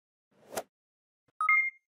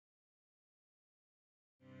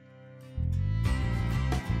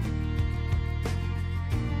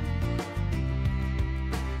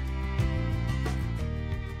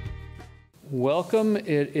Welcome.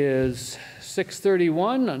 It is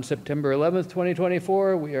 6:31 on September 11th,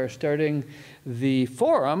 2024. We are starting the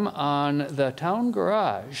forum on the town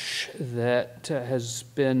garage that has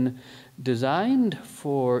been designed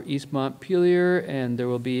for East Montpelier, and there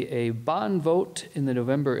will be a bond vote in the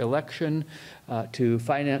November election to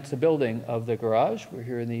finance the building of the garage. We're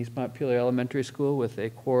here in the East Montpelier Elementary School with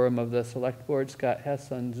a quorum of the select board. Scott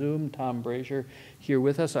Hess on Zoom, Tom Brazier here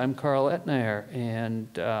with us. I'm Carl Etnayer,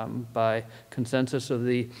 and by consensus of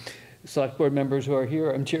the select board members who are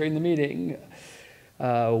here, I'm chairing the meeting.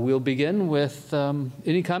 We'll begin with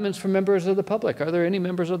any comments from members of the public. Are there any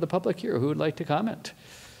members of the public here who would like to comment?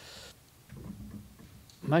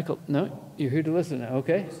 Michael, no, you're here to listen.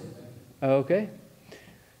 Okay. Okay.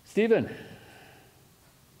 Stephen.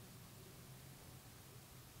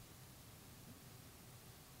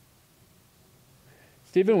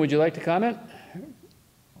 Stephen, would you like to comment?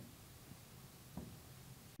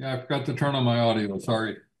 Yeah, I forgot to turn on my audio,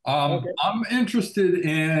 sorry. Okay. I'm interested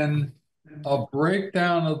in a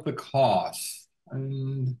breakdown of the costs,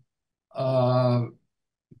 and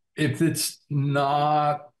if it's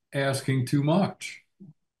not asking too much.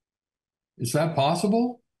 Is that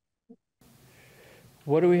possible?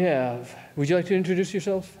 What do we have? Would you like to introduce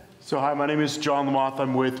yourself? So hi, my name is John Lamoth.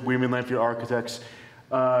 I'm with Weeman Lanphier Architects.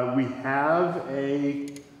 We have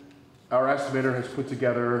our estimator has put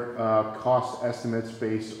together cost estimates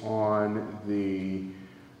based on the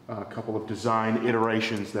couple of design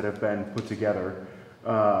iterations that have been put together.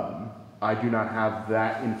 I do not have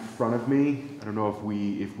that in front of me. I don't know if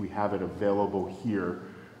we have it available here,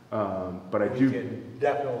 but I do. We can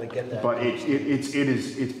definitely get that. But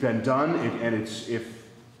it's been done, and if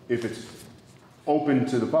it's open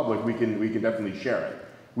to the public, we can definitely share it.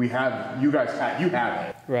 You have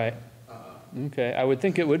it. Right. Okay. I would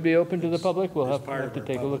think it would be open to the public. We'll have to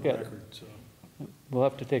take a look at it. We'll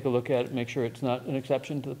have to take a look at it, make sure it's not an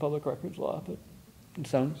exception to the public records law, but it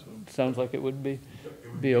sounds like it would be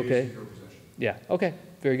okay. Yeah. Okay.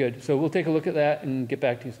 Very good. So we'll take a look at that and get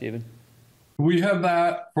back to you, Stephen. We have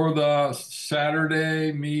that for the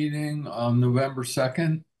Saturday meeting on November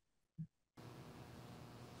 2nd.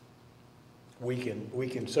 We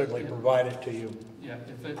can certainly provide it to you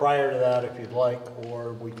prior to that if you'd like,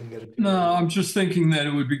 or we can get it. No, I'm just thinking that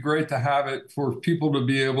it would be great to have it for people to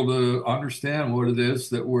be able to understand what it is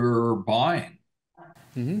that we're buying.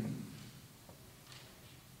 Mm-hmm.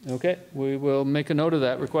 Okay, we will make a note of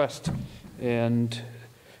that request and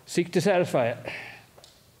seek to satisfy it.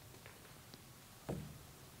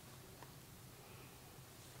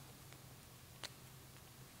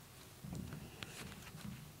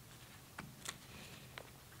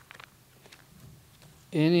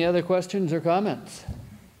 Any other questions or comments?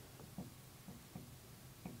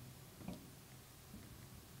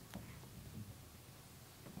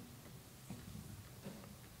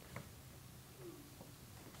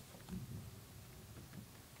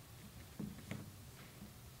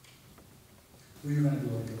 Were you going to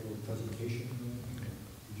do like a little presentation?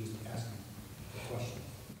 You're just asking a question.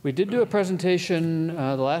 We did do a presentation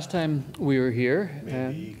the last time we were here.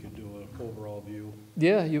 Maybe you could do an overall view.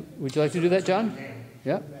 Yeah, would you like to do that, John?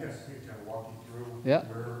 Yeah. Yes, we can kind of walk you through Yeah.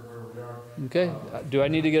 where we are. Okay. Do I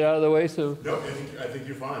need to get out of the way? So. No, I think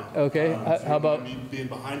you're fine. Okay. So how about me being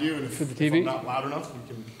behind you, and for the if TV? I'm not loud enough,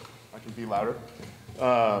 I can be louder.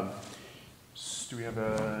 Do we have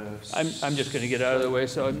a? I'm just going to get out of the way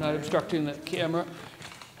so I'm not obstructing the camera.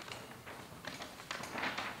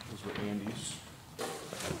 Those were Andy's.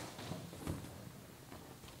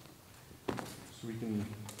 So we can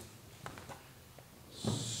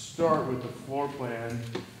start with the floor plan.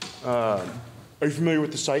 Are you familiar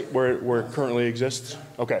with the site where it currently exists?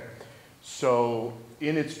 Okay. So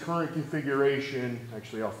in its current configuration,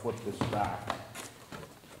 actually I'll flip this back.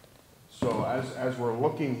 So as we're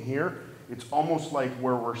looking here, it's almost like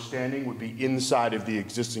where we're standing would be inside of the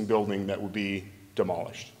existing building that would be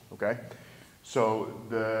demolished. Okay. So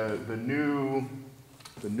the new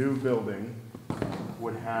building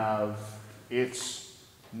would have its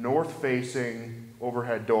north-facing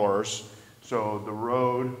overhead doors. So the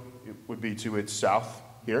road would be to its south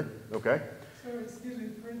here. Okay. So excuse me,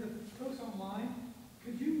 for the folks online,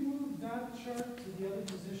 could you move that chart to the other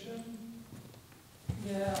position?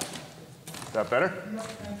 Yeah. Is that better? Yep,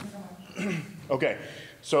 thank you so much. Okay,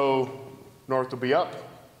 so north will be up.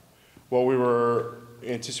 What we were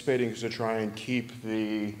anticipating is to try and keep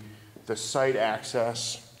the site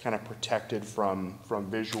access kind of protected from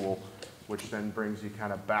visual, which then brings you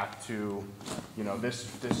kind of back to, you know, this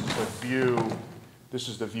is the view. This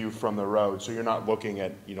is the view from the road, so you're not looking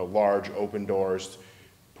at, you know, large open doors.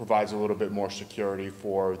 Provides a little bit more security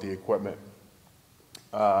for the equipment.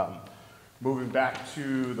 Moving back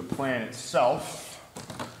to the plan itself.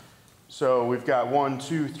 So we've got 1,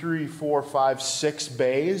 2, 3, 4, 5, 6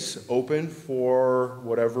 bays open for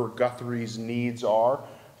whatever Guthrie's needs are.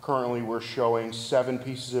 Currently, we're showing 7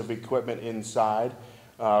 pieces of equipment inside.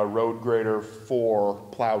 Road grader, 4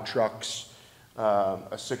 plow trucks, a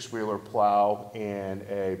 6-wheeler plow, and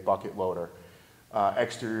a bucket loader.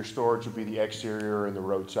 Exterior storage would be the exterior and the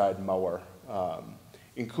roadside mower.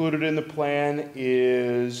 Included in the plan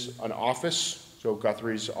is an office, so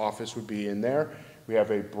Guthrie's office would be in there. We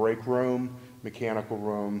have a break room, mechanical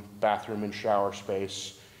room, bathroom and shower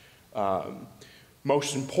space.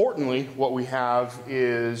 Most importantly, what we have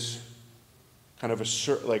is kind of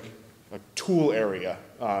a tool area,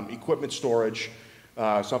 equipment storage,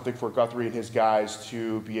 something for Guthrie and his guys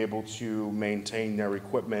to be able to maintain their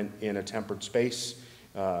equipment in a tempered space.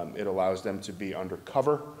 It allows them to be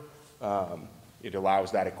undercover. It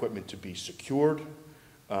allows that equipment to be secured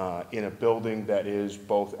in a building that is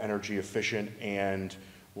both energy efficient and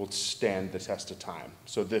will stand the test of time.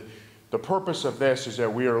 So the purpose of this is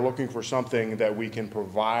that we are looking for something that we can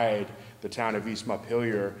provide the town of East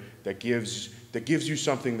Montpelier that gives you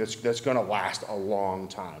something that's going to last a long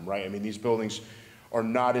time, right? I mean, these buildings are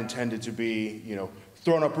not intended to be, you know,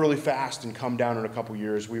 thrown up really fast and come down in a couple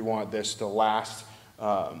years. We want this to last.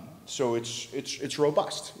 So it's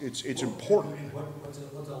robust. It's important.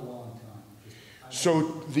 What's a long time?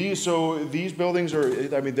 So these buildings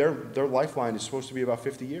are, I mean, their lifeline is supposed to be about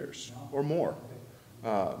 50 years or more.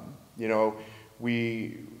 You know,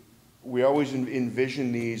 we always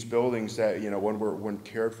envision these buildings that, you know, when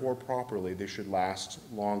cared for properly, they should last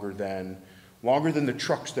longer than the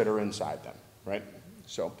trucks that are inside them, right?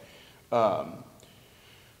 So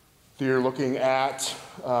they're looking at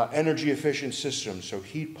energy efficient systems, so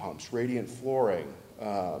heat pumps, radiant flooring.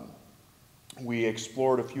 We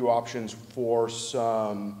explored a few options for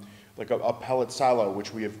some, like a pellet silo,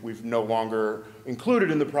 which we've no longer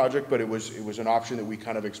included in the project, but it was an option that we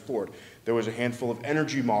kind of explored. There was a handful of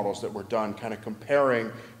energy models that were done, kind of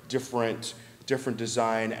comparing different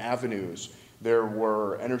design avenues. There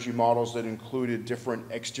were energy models that included different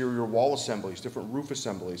exterior wall assemblies, different roof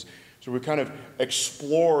assemblies. So we kind of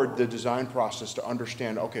explored the design process to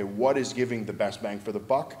understand, okay, what is giving the best bang for the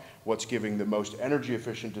buck, what's giving the most energy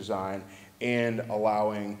efficient design, and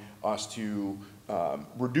allowing us to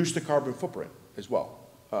reduce the carbon footprint as well.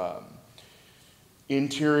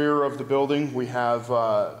 Interior of the building, we have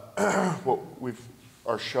what we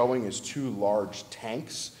are showing is 2 large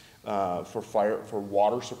tanks for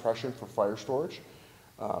water suppression for fire storage.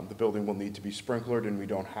 The building will need to be sprinklered, and we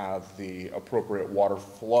don't have the appropriate water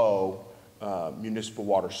flow, municipal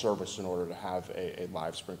water service in order to have a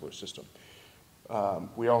live sprinkler system.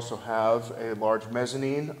 We also have a large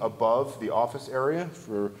mezzanine above the office area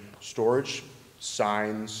for storage,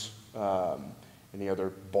 signs, any other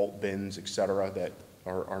bolt bins, etc., that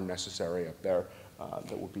are necessary up there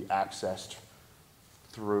that will be accessed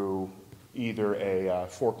through either a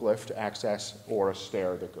forklift access or a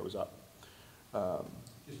stair that goes up.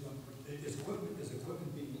 Is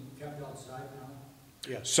equipment being kept outside now?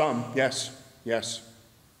 Yes. Some, yes, yes.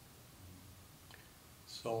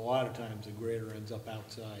 So a lot of times the grader ends up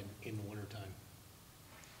outside in the wintertime.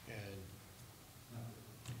 And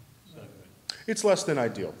it's not good. It's less than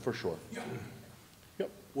ideal, for sure. Yep.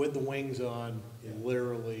 With the wings on,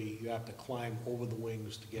 literally you have to climb over the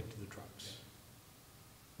wings to get to the trucks.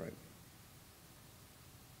 Right.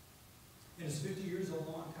 And is 50 years a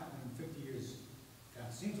long time? I mean, 50 years kind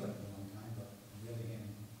of seems like a long time, but on the other hand,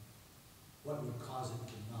 what would cause it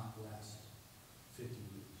to not last 50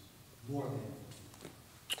 years? More than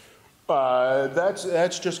 50?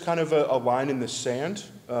 That's just kind of a line in the sand.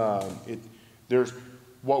 There's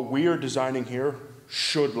what we are designing here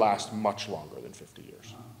should last much longer than 50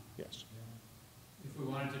 years. Yes. If we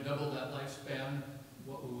wanted to double that lifespan,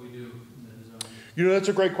 what would we do in the design? You know, that's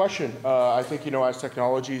a great question. I think, you know, as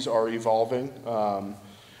technologies are evolving,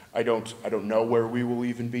 I don't know where we will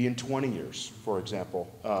even be in 20 years, for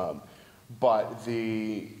example. But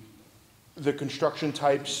the construction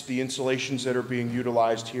types, the insulations that are being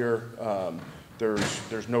utilized here,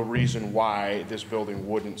 there's no reason why this building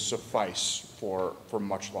wouldn't suffice for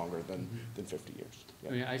much longer than 50 years. Yeah.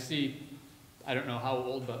 I mean, I don't know how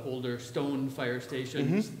old, but older stone fire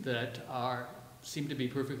stations that seem to be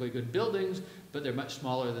perfectly good buildings, but they're much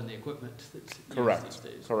smaller than the equipment that's used these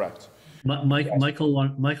days. Correct.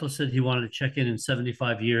 Michael said he wanted to check in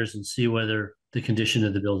 75 years and see whether the condition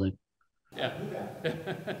of the building. Yeah.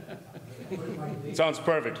 Sounds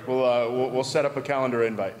perfect. We'll set up a calendar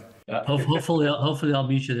invite. Hopefully I'll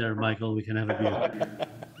meet you there, Michael. We can have a beer.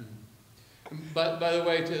 But by the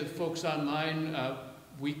way, to folks online,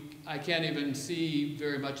 I can't even see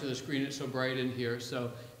very much of the screen, it's so bright in here,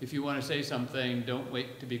 so if you want to say something, don't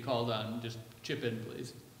wait to be called on, just chip in,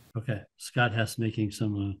 please. Okay, Scott Hess making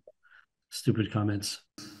some stupid comments.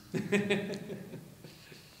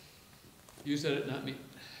 You said it, not me.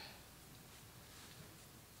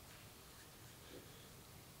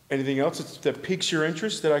 Anything else that piques your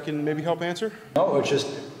interest that I can maybe help answer? No, it's just,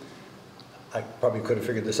 I probably could have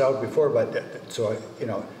figured this out before, but so, you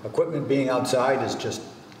know, equipment being outside is just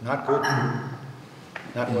not good.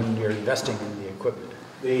 Not when you're investing in the equipment.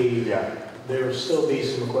 There will still be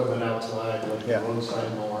some equipment outside, like Yeah. the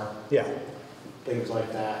roadside mower, Yeah, things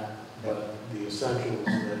like that, but the essentials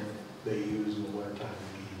that they use in the wintertime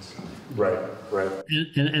needs. Right.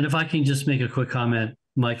 And if I can just make a quick comment,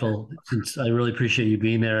 Michael, since I really appreciate you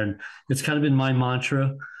being there, and it's kind of been my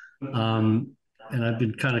mantra, and I've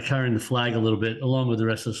been kind of carrying the flag a little bit along with the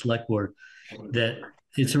rest of the select board, that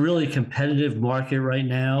it's a really competitive market right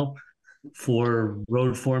now for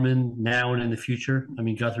road foremen now and in the future. I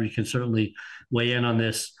mean, Guthrie can certainly weigh in on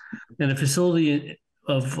this. And a facility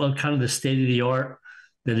of kind of the state of the art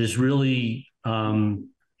that is really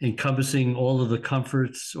encompassing all of the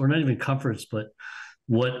comforts, or not even comforts, but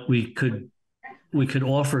what we could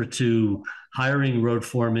offer to hiring road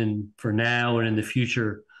foremen for now and in the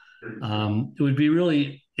future. It would be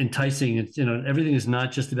really enticing. It's, you know, everything is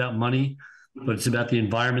not just about money, but it's about the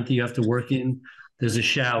environment that you have to work in. There's a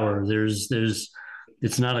shower.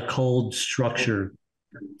 It's not a cold structure.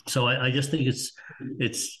 So I just think it's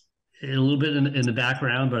a little bit in the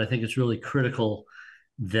background, but I think it's really critical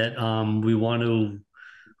that we want to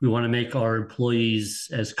make our employees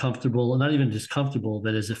as comfortable, and not even just comfortable,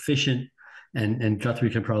 but as efficient. And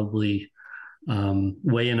Guthrie can probably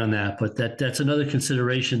weigh in on that. But that's another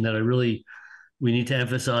consideration that we need to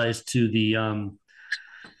emphasize to the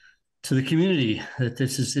community, that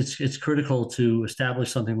it's critical to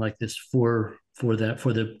establish something like this for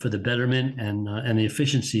the betterment and the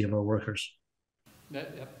efficiency of our workers.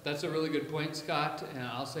 That's a really good point, Scott. And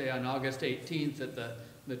I'll say on August 18th at the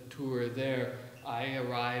tour there, I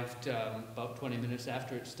arrived about 20 minutes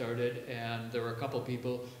after it started, and there were a couple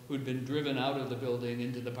people who'd been driven out of the building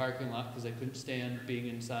into the parking lot because they couldn't stand being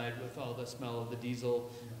inside with all the smell of the diesel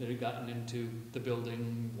that had gotten into the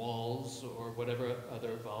building walls or whatever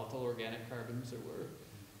other volatile organic carbons there were.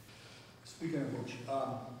 speaking of which,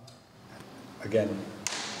 again,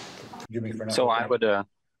 forgive me for not. So I would,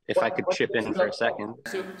 if I could chip in for a second.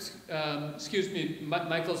 So, excuse me,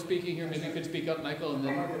 Michael's speaking here. Maybe you could speak up, Michael, and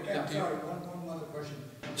then. Yeah, sorry, one other question.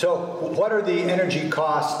 So what are the energy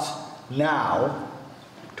costs now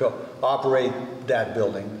to operate that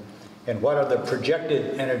building? And what are the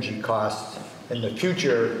projected energy costs in the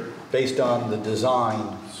future based on the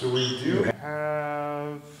design? So we do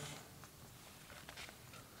have,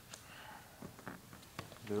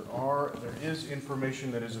 there is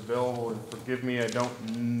information that is available, and forgive me, I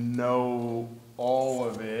don't know all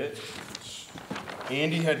of it.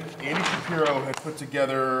 Andy Shapiro had put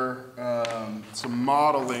together some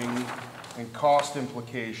modeling and cost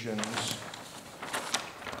implications.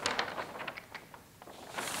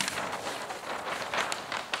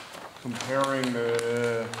 Comparing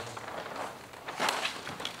the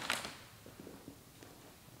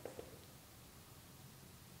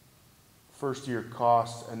first year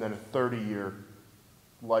cost and then a 30-year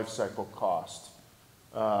life cycle cost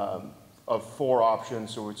of 4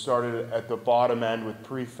 options. So we started at the bottom end with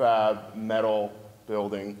prefab metal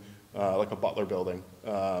building, like a Butler building,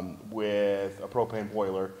 with a propane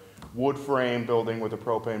boiler, wood frame building with a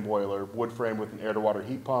propane boiler, wood frame with an air to water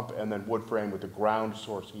heat pump, and then wood frame with a ground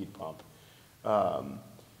source heat pump.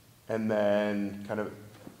 And then kind of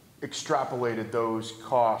extrapolated those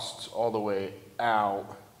costs all the way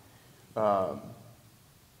out.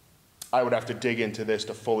 I would have to dig into this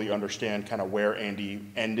to fully understand kind of where Andy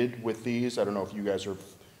ended with these. I don't know if you guys are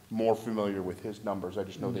more familiar with his numbers. I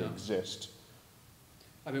just know they exist.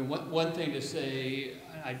 I mean, one thing to say,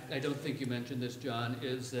 I don't think you mentioned this, John,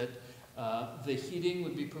 is that the heating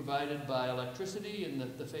would be provided by electricity in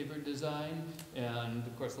the favored design, and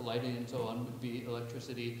of course the lighting and so on would be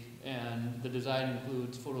electricity, and the design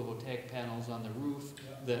includes photovoltaic panels on the roof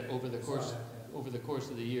that over the course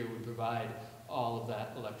of the year would provide all of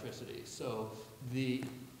that electricity. So the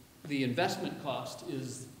investment cost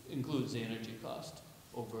includes the energy cost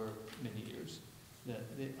over many years.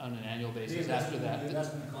 On an annual basis after that. The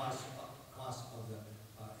investment cost of the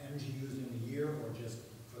energy used in the year, or just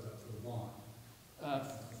for the bond?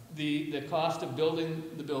 The cost of building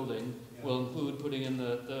the building will include putting in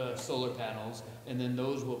the solar panels, and then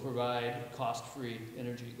those will provide cost-free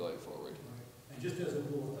energy going forward. Right. And just as a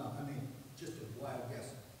rule of thumb, I mean, just a wild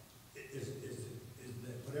guess, is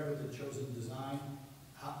the whatever the chosen design,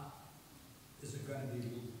 is it going to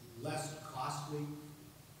be less costly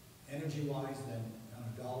energy-wise than on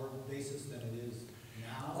a dollar basis than it is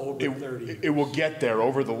now? Over 30 years. It will get there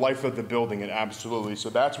over the life of the building, and absolutely.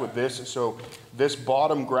 So that's what so this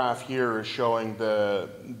bottom graph here is showing the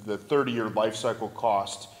 30-year life cycle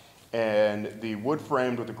cost, and the wood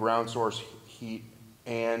framed with the ground source heat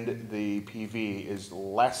and the PV is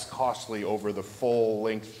less costly over the full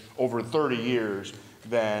length, over 30 years,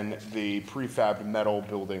 than the prefabbed metal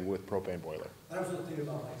building with propane boiler. I was just thinking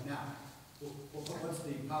about like now, what's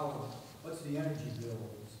the power, what's the energy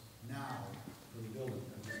bills now for the building?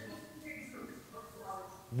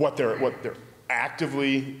 What they're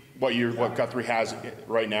actively, what Guthrie has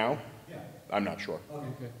right now? Yeah. I'm not sure.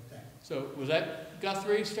 Okay, thanks. So was that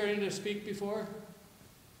Guthrie starting to speak before?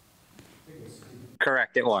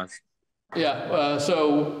 Correct, it was. Yeah,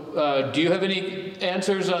 do you have any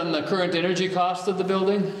answers on the current energy cost of the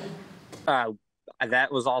building?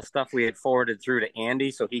 That was all stuff we had forwarded through to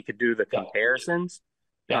Andy so he could do the comparisons.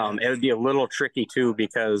 Yeah. It would be a little tricky too,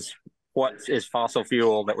 because what is fossil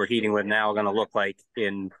fuel that we're heating with now going to look like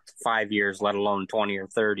in 5 years, let alone 20 or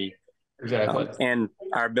 30? Exactly. And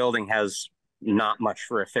our building has not much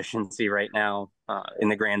for efficiency right now in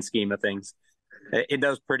the grand scheme of things. It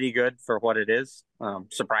does pretty good for what it is,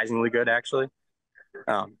 surprisingly good actually.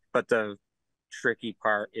 But the tricky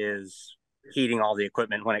part is heating all the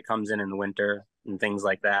equipment when it comes in the winter and things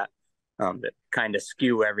like that, that kind of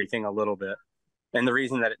skew everything a little bit. And the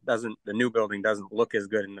reason that the new building doesn't look as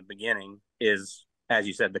good in the beginning is, as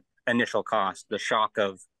you said, the initial cost, the shock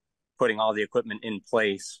of putting all the equipment in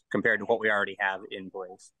place compared to what we already have in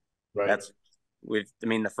place. Right.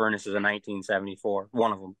 The furnace is a 1974.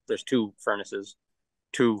 One of them. There's two furnaces,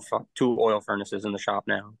 two oil furnaces in the shop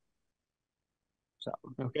now. So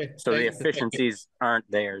Okay. So the efficiencies aren't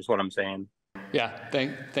there, is what I'm saying. Yeah.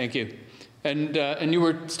 Thank you. And you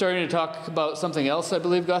were starting to talk about something else, I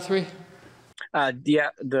believe, Guthrie. Yeah,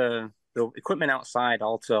 the equipment outside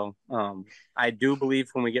also. I do believe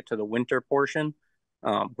when we get to the winter portion,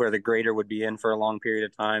 where the grader would be in for a long period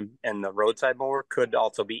of time, and the roadside mower could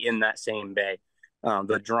also be in that same bay.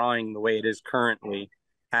 The drawing, the way it is currently,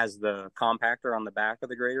 has the compactor on the back of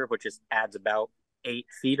the grader, which adds about 8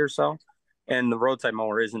 feet or so. And the roadside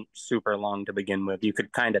mower isn't super long to begin with. You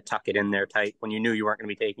could kind of tuck it in there tight when you knew you weren't going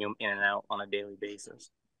to be taking them in and out on a daily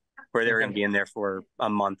basis, where they were going to be in there for a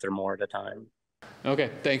month or more at a time. Okay,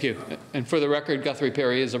 thank you. And for the record, Guthrie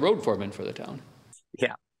Perry is a road foreman for the town.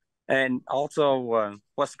 Yeah. And also,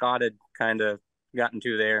 what Scott had kind of gotten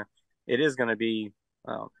to there, it is going to be,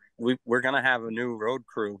 we're going to have a new road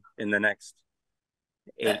crew in the next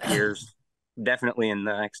 8 years, definitely in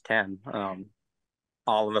the next 10.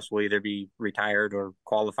 All of us will either be retired or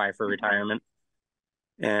qualify for retirement.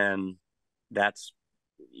 And that's,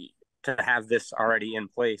 to have this already in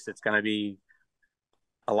place, it's going to be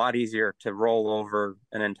a lot easier to roll over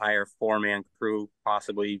an entire 4-man crew,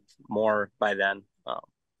 possibly more by then.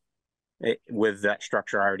 With that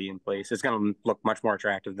structure already in place, it's going to look much more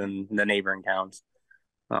attractive than the neighboring towns,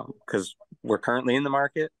 because we're currently in the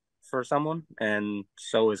market for someone, and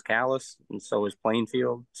so is Calais, and so is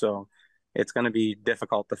Plainfield. So it's going to be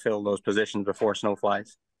difficult to fill those positions before snow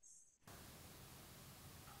flies.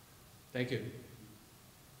 Thank you.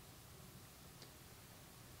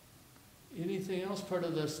 Anything else part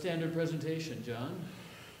of the standard presentation, John?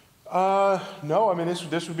 No, I mean,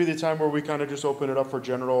 this would be the time where we kind of just open it up for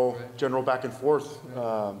general back and forth.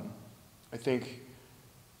 Right. I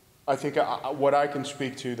think what I can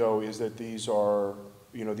speak to though is that these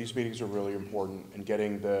meetings are really important, and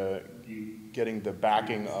getting the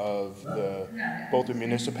backing of both the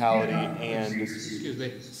municipality and. Excuse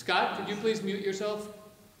me, Scott, could you please mute yourself?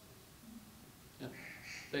 Yeah.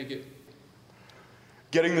 Thank you.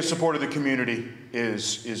 Getting the support of the community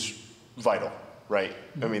is vital, right?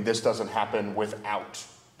 I mean, this doesn't happen without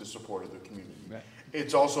the support of the community. Right.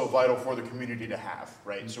 It's also vital for the community to have,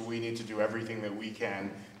 right? So we need to do everything that we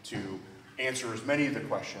can to answer as many of the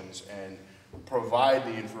questions and provide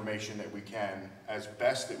the information that we can as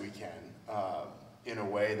best that we can in a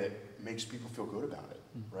way that makes people feel good about it,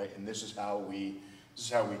 right? And this is how we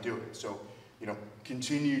do it. So,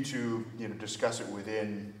 continue to discuss it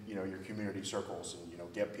within your community circles, and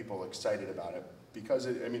get people excited about it, because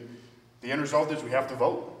the end result is we have to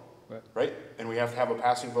vote, right? And we have to have a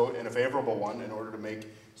passing vote and a favorable one in order to make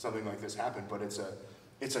something like this happen. But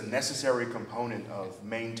it's a necessary component of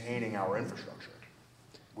maintaining our infrastructure.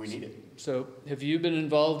 we need it. So have you been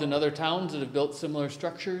involved in other towns that have built similar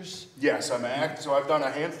structures? Yes, so I've done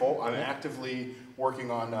a handful. I'm actively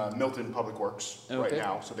working on Milton Public Works right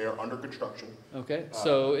now, so they are under construction. Okay,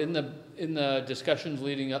 so in the discussions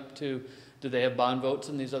leading up to, do they have bond votes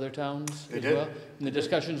in these other towns as well? In the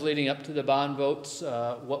discussions leading up to the bond votes,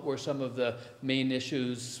 what were some of the main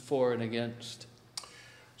issues for and against?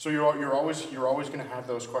 So you're always going to have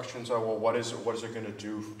those questions. Well, what is it going to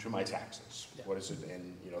do to my taxes? Yeah. What is it?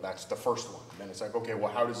 And that's the first one. And then it's like, okay,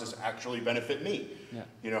 well, how does this actually benefit me?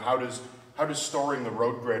 Yeah. How does storing the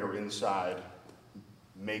road grader inside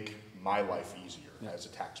make my life easier as a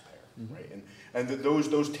taxpayer? Mm-hmm. Right? And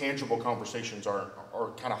those tangible conversations are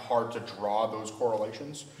kind of hard to draw those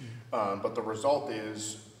correlations. Mm-hmm. But the result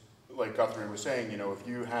is, like Guthrie was saying,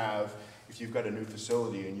 if you've got a new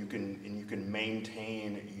facility and you can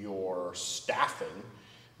maintain your staffing,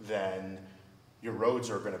 then your roads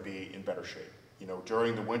are going to be in better shape.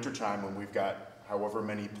 During the wintertime when we've got however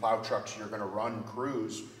many plow trucks you're going to run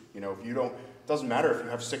crews, if you don't, it doesn't matter if you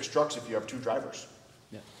have 6 trucks if you have 2 drivers.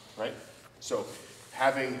 Yeah. Right? So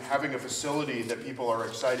having a facility that people are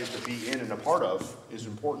excited to be in and a part of is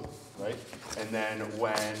important, right? And then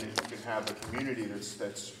when you can have a community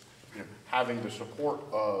that's having the support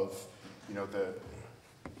of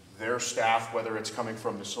their staff, whether it's coming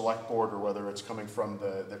from the select board or whether it's coming from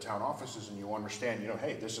the town offices, and you understand,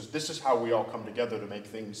 hey, this is how we all come together to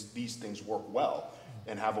make these things work well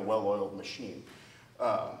and have a well-oiled machine.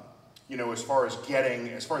 As far as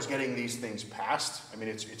getting these things passed, I mean,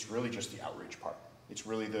 it's really just the outreach part. It's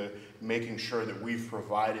really the making sure that we've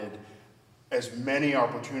provided as many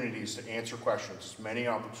opportunities to answer questions, as many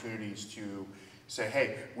opportunities to say,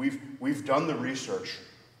 hey, we've done the research.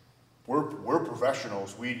 We're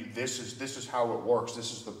professionals. This is how it works.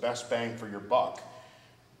 This is the best bang for your buck.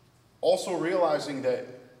 Also realizing that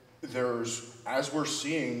as we're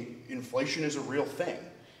seeing, inflation is a real thing,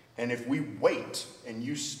 and if we wait and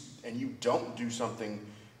you don't do something,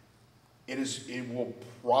 it will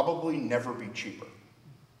probably never be cheaper.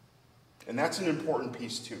 And that's an important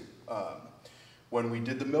piece too. When we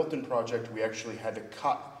did the Milton project, we actually had to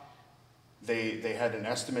cut. They had an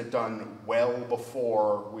estimate done well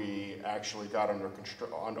before we actually got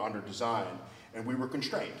under design, and we were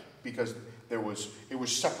constrained because it was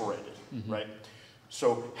separated, mm-hmm. right?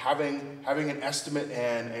 So having an estimate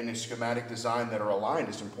and a schematic design that are aligned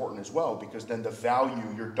is important as well, because then the value,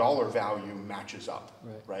 your dollar value, matches up,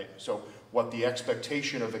 right? So what the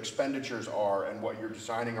expectation of expenditures are and what you're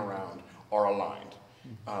designing around are aligned.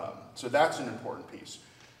 Mm-hmm. So that's an important piece.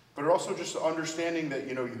 But also just understanding that,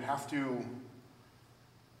 you have to,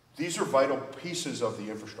 these are vital pieces of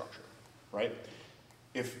the infrastructure, right?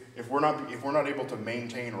 If we're not able to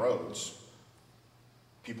maintain roads,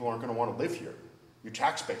 people aren't going to want to live here. Your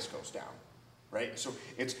tax base goes down, right? So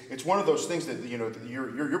it's one of those things that,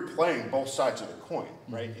 you're playing both sides of the coin,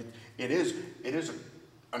 right? Mm-hmm. It is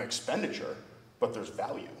an expenditure, but there's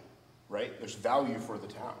value, right? There's value for the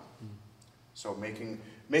town. Mm-hmm. So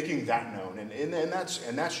making that known, and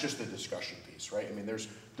that's just the discussion piece, right? I mean,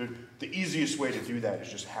 the easiest way to do that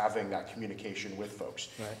is just having that communication with folks.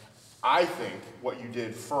 Right. I think what you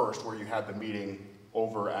did first, where you had the meeting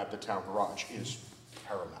over at the town garage, is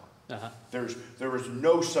paramount. Uh-huh. There is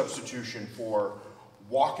no substitution for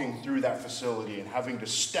walking through that facility and having to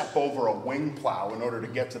step over a wing plow in order to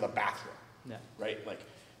get to the bathroom. Yeah. Right? Like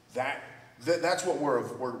that's what we're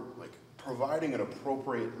like, providing an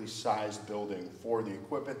appropriately sized building for the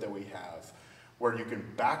equipment that we have, where you can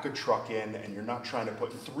back a truck in and you're not trying to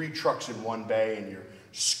put 3 trucks in one bay and you're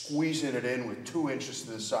squeezing it in with 2 inches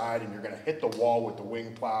to the side and you're going to hit the wall with the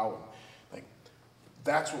wing plow. And, like,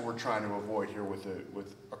 that's what we're trying to avoid here with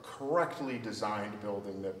a correctly designed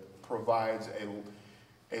building that provides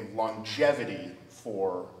a longevity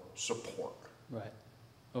for support. Right.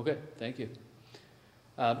 Okay, thank you.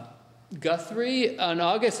 Guthrie, on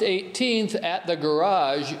August 18th at the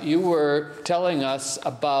garage, you were telling us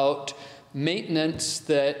about maintenance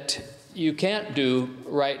that you can't do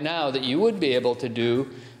right now that you would be able to do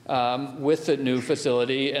with the new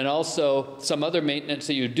facility, and also some other maintenance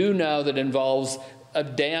that you do now that involves a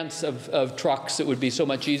dance of trucks that would be so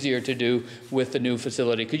much easier to do with the new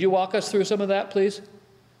facility. Could you walk us through some of that, please?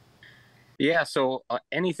 Yeah, so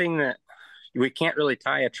anything that we can't really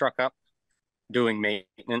tie a truck up doing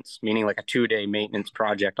maintenance, meaning like a 2-day maintenance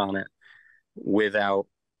project on it without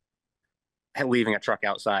leaving a truck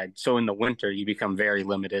outside. So in the winter, you become very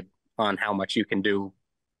limited on how much you can do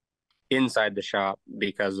inside the shop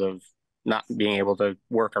because of not being able to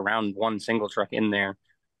work around one single truck in there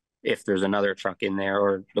if there's another truck in there,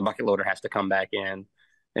 or the bucket loader has to come back in.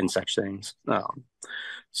 and such things.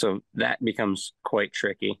 So that becomes quite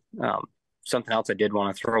tricky. Something else I did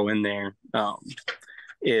want to throw in there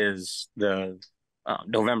is the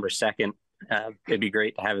November 2nd. It'd be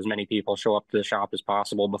great to have as many people show up to the shop as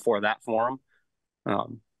possible before that forum.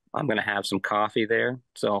 I'm going to have some coffee there,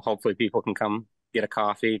 so hopefully people can come get a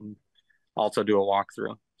coffee and also do a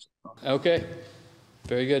walkthrough. Okay,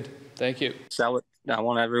 very good. Thank you. Sell it. I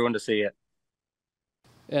want everyone to see it.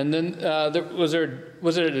 And then was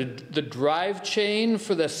it the drive chain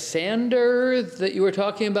for the sander that you were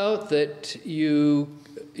talking about that you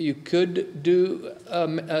could do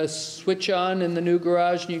a switch on in the new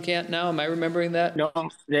garage and you can't now? Am I remembering that? No,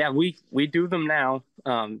 yeah, we do them now.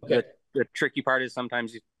 Okay. The tricky part is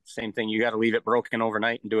sometimes same thing. You got to leave it broken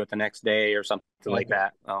overnight and do it the next day or something like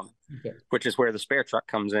that. Which is where the spare truck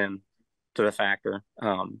comes in to the factor.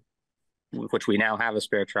 Which we now have a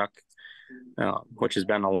spare truck, which has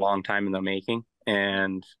been a long time in the making.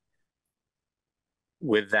 And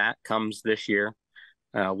with that comes this year,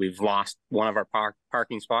 we've lost one of our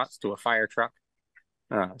parking spots to a fire truck.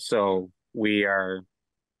 So we are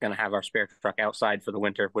going to have our spare truck outside for the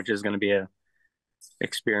winter, which is going to be a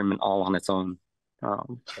experiment all on its own.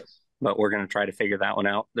 But we're going to try to figure that one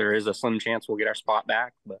out. There is a slim chance we'll get our spot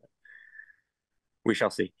back, but we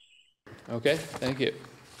shall see. Okay, thank you.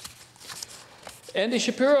 Andy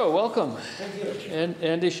Shapiro, welcome. Thank you. And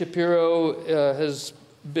Andy Shapiro has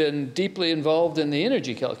been deeply involved in the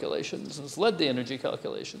energy calculations, has led the energy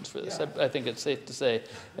calculations for this, I think it's safe to say.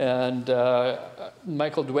 And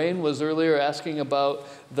Michael Dwayne was earlier asking about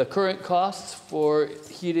the current costs for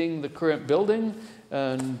heating the current building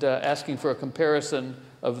and asking for a comparison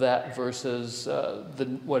of that versus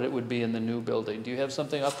what it would be in the new building. Do you have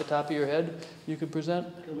something off the top of your head you could present?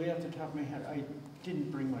 Way off the top of my head, I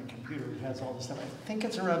didn't bring my computer. It has all this stuff. I think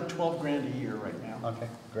it's around 12 grand a year right now. Okay,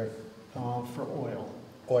 great. For oil.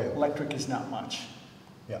 Oil. Electric is not much.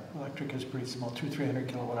 Yeah. Electric is pretty small, 200-300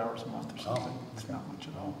 kilowatt hours a month or something. It's not much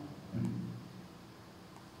at all.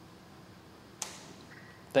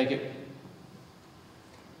 Thank you.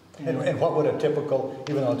 And what would a typical,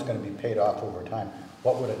 even though it's going to be paid off over time,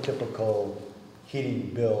 what would a typical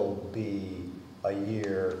heating bill be a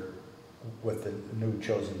year with the new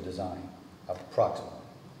chosen design, approximately?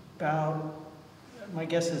 About, my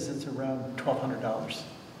guess is it's around $1,200.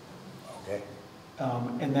 Okay.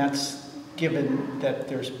 And that's given that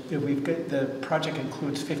we've got, the project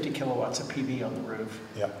includes 50 kilowatts of PV on the roof.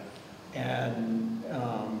 Yeah. And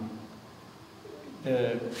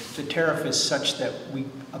the tariff is such that we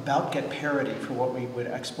about get parity for what we would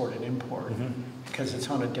export and import because it's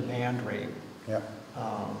on a demand rate. Yeah.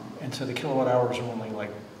 And so the kilowatt hours are only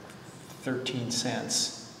like 13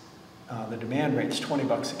 cents. The demand rate's $20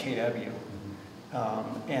 a kW.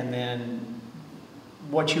 And then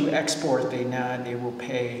what you export, they will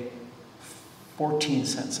pay 14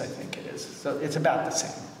 cents, I think it is. So it's about the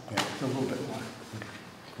same. Yeah. It's a little bit more.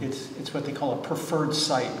 It's what they call a preferred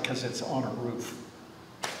site because it's on a roof.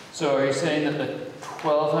 So are you saying that the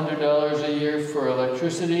 $1,200 a year for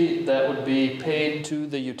electricity, that would be paid to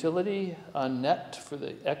the utility on net for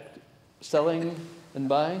the selling and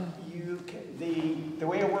buying? The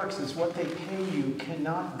way it works is what they pay you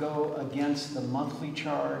cannot go against the monthly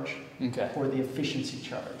charge or the efficiency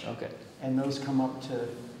charge. Okay. And those come up to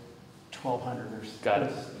 $1,200 or got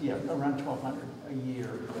it. Yeah, around $1,200 a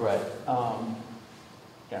year. Right.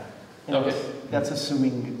 Yeah. And okay. That's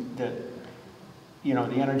assuming that the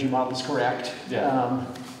energy model is correct. Yeah.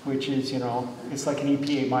 Which is, it's like an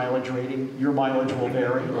EPA mileage rating. Your mileage will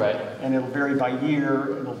vary. Right. And it'll vary by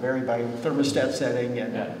year. It'll vary by thermostat setting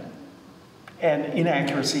and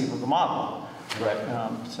inaccuracy of the model. Right.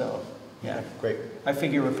 So, yeah. Great. I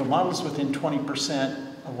figure if the model's within 20%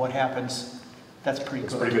 of what happens, that's pretty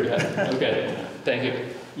good. Pretty good. Yeah. Okay. Thank you.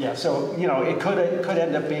 Yeah. So, it could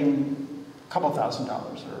end up being a couple $1,000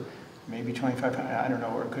 or maybe $2,500. I don't know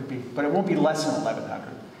where it could be, but it won't be less than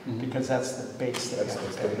 $1,100 because that's the base. That's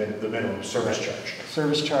the minimum service charge.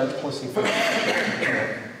 Service charge plus the efficiency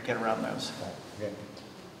get around those. Okay.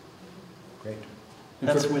 Great.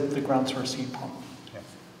 That's with the ground source heat pump. Yeah.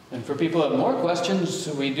 And for people who have more questions,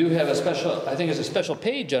 we do have a special, I think it's a special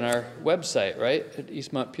page on our website, right? At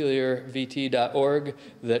eastmontpeliervt.org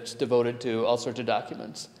that's devoted to all sorts of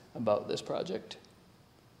documents about this project.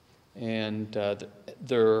 And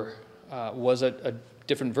there was a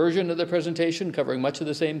different version of the presentation covering much of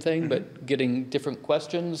the same thing, but getting different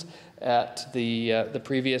questions at the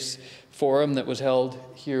previous forum that was held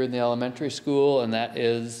here in the elementary school, and that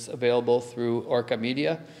is available through Orca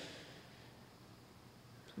Media.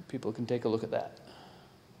 So people can take a look at that.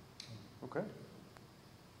 Okay.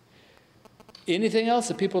 Anything else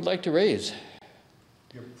that people would like to raise?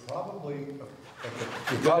 You're probably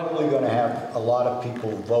going to have a lot of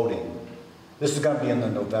people voting. This is going to be in the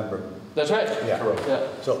November. That's right. Yeah. Correct. Yeah.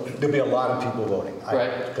 So there'll be a lot of people voting.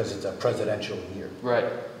 Right. Because it's a presidential year.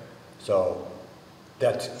 Right. So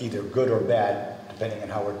that's either good or bad, depending on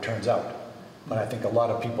how it turns out. But I think a lot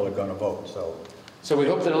of people are going to vote, So we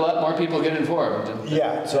hope that a lot more people get informed.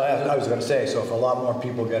 Yeah, so I was going to say, so if a lot more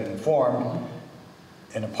people get informed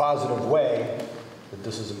in a positive way, that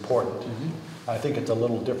this is important. I think it's a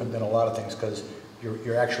little different than a lot of things because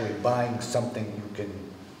you're actually buying something you can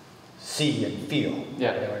see and feel.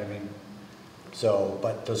 Yeah. You know what I mean? So,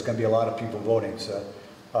 but there's going to be a lot of people voting. So,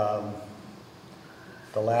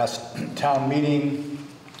 the last town meeting,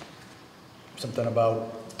 something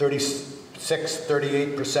about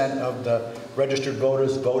 38% of the registered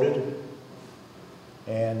voters voted.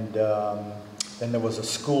 And then there was a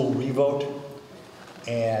school revote,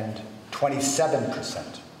 and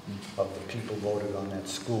 27% of the people voted on that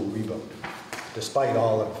school revote, despite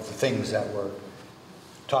all of the things that were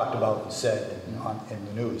talked about and said in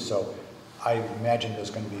the news. So I imagine there's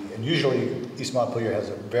going to be, and usually East Montpelier has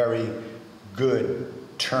a very good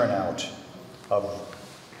turnout of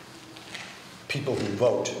people who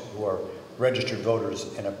vote, who are registered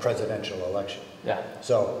voters in a presidential election. Yeah.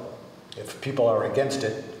 So if people are against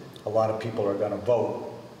it, a lot of people are going to vote,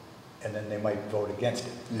 and then they might vote against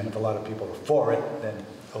it. And if a lot of people are for it, then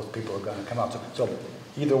those people are going to come out. So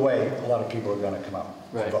either way, a lot of people are going to come out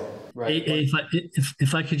and vote. Right. Hey,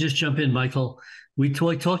 if I could just jump in, Michael, we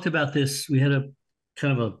talked about this. We had a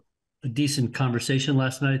kind of a decent conversation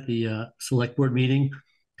last night at the select board meeting,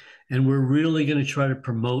 and we're really going to try to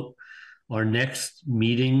promote our next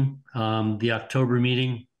meeting, the October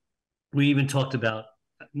meeting. We even talked about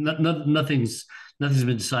nothing's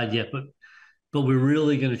been decided yet, but we're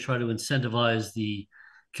really going to try to incentivize the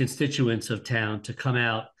constituents of town to come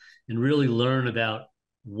out and really learn about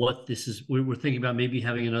what this is. We're thinking about maybe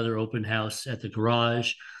having another open house at the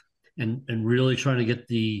garage, and really trying to get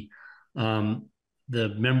the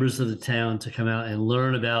members of the town to come out and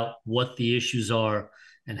learn about what the issues are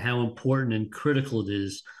and how important and critical it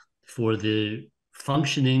is for the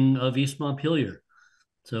functioning of East Montpelier.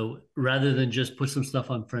 So rather than just put some stuff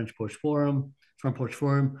on Front Porch Forum,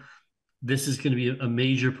 this is going to be a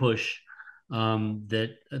major push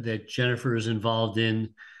that Jennifer is involved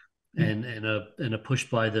in, and a push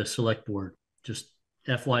by the select board. Just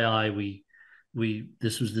FYI,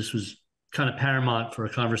 this was kind of paramount for a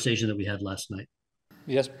conversation that we had last night.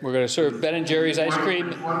 Yes, we're going to serve Ben and Jerry's ice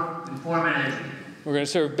cream. We're going to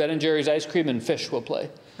serve Ben and Jerry's ice cream, and Fish will play.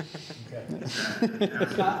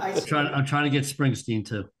 I'm trying to get Springsteen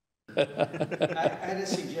too. I had a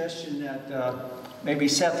suggestion that maybe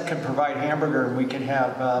Seth can provide hamburger, and we can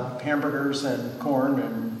have hamburgers and corn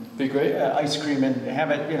and be great. Ice cream, and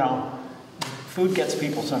have it. You know, food gets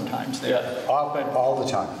people sometimes there. Yeah, all the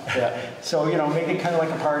time. Yeah. So make it kind of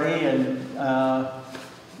like a party, and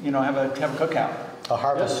have a cookout. A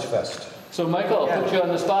harvest fest. So Michael, I'll put you on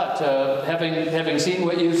the spot. Having seen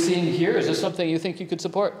what you've seen here, is this something you think you could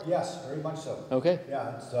support? Yes, very much so. Okay.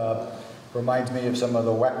 Yeah, it reminds me of some of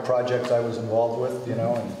the WEC projects I was involved with,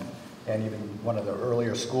 and even one of the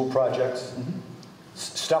earlier school projects.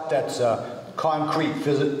 Stuff that's concrete,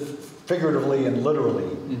 figuratively and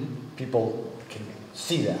literally. People can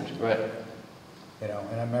see that. Right. And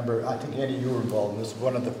I remember, I think Andy, you were involved in this.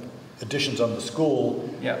 One of the additions on the school.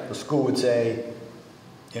 Yeah. The school would say,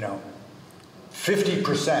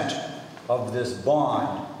 50% of this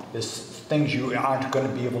bond is things you aren't going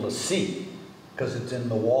to be able to see because it's in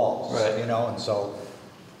the walls, right. And so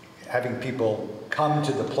having people come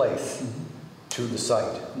to the place, to the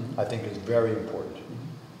site, I think is very important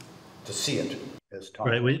to see it. As Tom.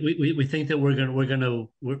 Right. We think that we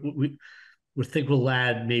think we'll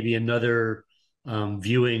add maybe another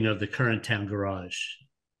viewing of the current town garage,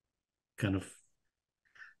 kind of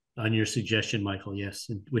on your suggestion, Michael. Yes,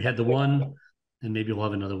 and we had the one. And maybe we'll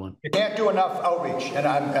have another one. You can't do enough outreach,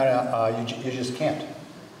 and you just can't.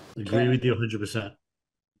 Agree with you 100%.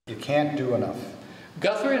 You can't do enough.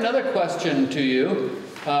 Guthrie, another question to you.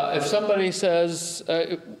 If somebody says,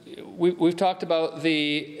 we've talked about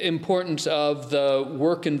the importance of the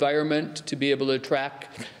work environment to be able to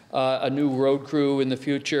attract a new road crew in the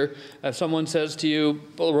future. If someone says to you,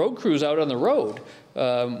 well, the road crew's out on the road,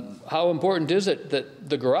 how important is it that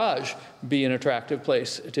the garage be an attractive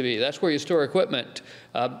place to be? That's where you store equipment.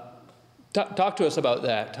 Talk to us about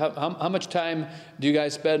that. How much time do you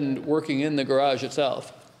guys spend working in the garage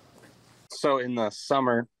itself? So in the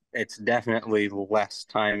summer, it's definitely less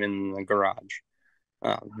time in the garage.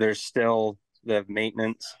 There's still the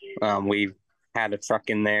maintenance. We've had a truck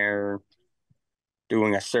in there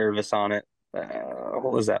doing a service on it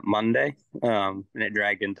what was that, Monday? And it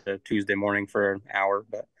dragged into Tuesday morning for an hour,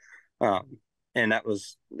 but and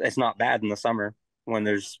it's not bad in the summer when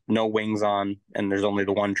there's no wings on and there's only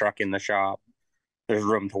the one truck in the shop. There's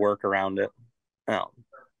room to work around it.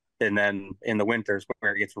 And then in the winters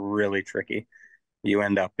where it gets really tricky, you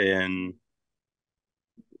end up in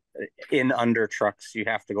under trucks. You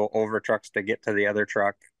have to go over trucks to get to the other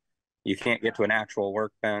truck. You can't get to an actual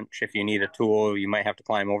workbench. If you need a tool, you might have to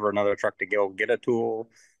climb over another truck to go get a tool.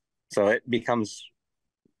 So it becomes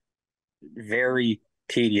very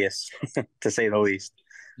tedious, to say the least.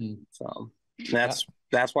 So that's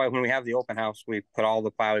why when we have the open house, we put all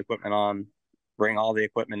the plow equipment on, bring all the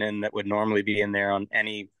equipment in that would normally be in there on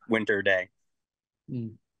any winter day.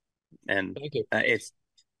 And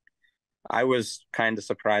I was kind of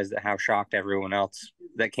surprised at how shocked everyone else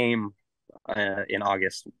that came in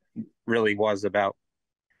August really was about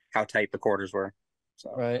how tight the quarters were.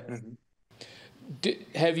 So. Right.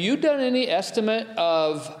 Have you done any estimate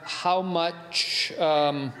of how much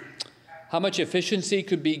efficiency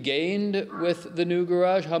could be gained with the new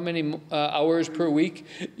garage? How many hours per week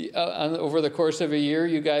over the course of a year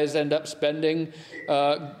you guys end up spending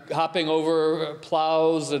hopping over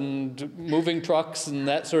plows and moving trucks and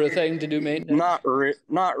that sort of thing to do maintenance?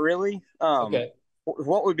 Not really. Okay.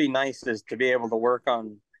 What would be nice is to be able to work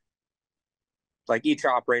on, like, each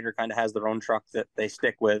operator kind of has their own truck that they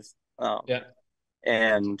stick with.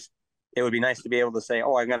 And it would be nice to be able to say,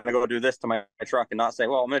 oh, I'm going to go do this to my truck, and not say,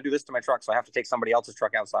 well, I'm going to do this to my truck, so I have to take somebody else's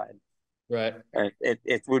truck outside. Right.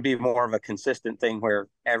 It would be more of a consistent thing where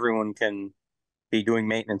everyone can be doing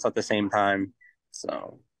maintenance at the same time.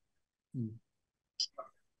 So,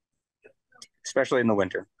 especially in the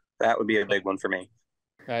winter, that would be a big one for me.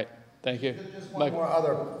 Right. Thank you. Just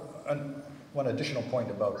one additional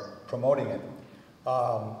point about promoting it.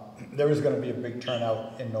 There is going to be a big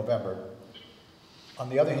turnout in November. On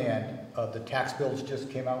the other hand, the tax bills just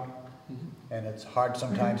came out, and it's hard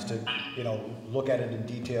sometimes to, look at it in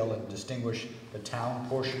detail and distinguish the town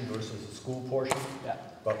portion versus the school portion. Yeah.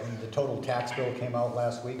 But when the total tax bill came out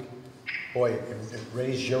last week, boy, it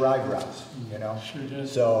raised your eyebrows, Sure did.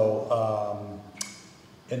 So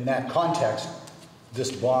in that context, this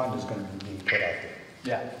bond is going to be put out there.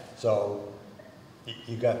 Yeah. So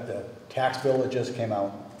you got the tax bill that just came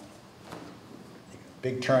out,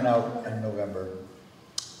 big turnout in November,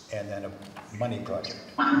 and then a money project.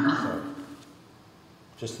 So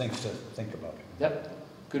just things to think about. Yep,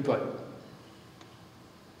 good point.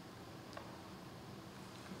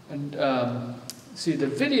 And see, the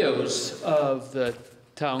videos of the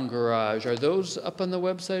town garage, are those up on the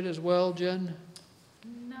website as well, Jen?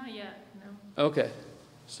 Not yet, no. Okay,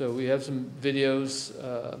 so we have some videos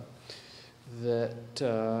that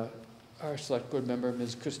our select board member,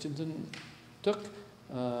 Ms. Christensen, took.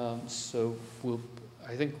 So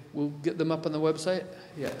I think we'll get them up on the website.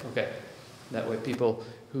 Yeah, okay. That way people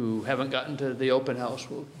who haven't gotten to the open house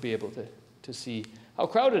will be able to see how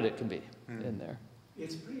crowded it can be in there.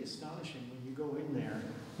 It's pretty astonishing when you go in there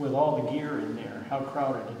with all the gear in there, how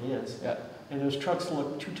crowded it is. Yeah. And those trucks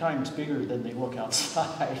look 2 times bigger than they look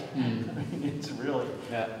outside. I mean, it's really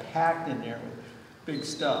packed in there with big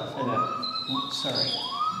stuff. And sorry.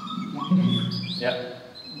 Yeah.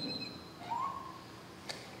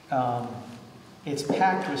 It's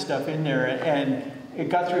packed with stuff in there, and it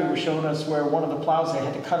got through showing us where one of the plows, they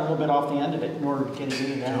had to cut a little bit off the end of it in order to get it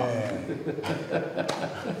in and out.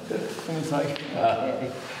 And it's like,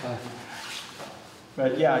 okay.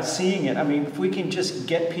 But yeah, seeing it, I mean, if we can just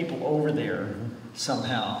get people over there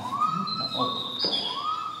somehow.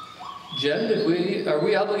 Jen, are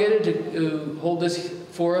we obligated to hold this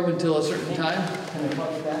forum until a certain time? Can I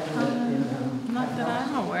plug that Not that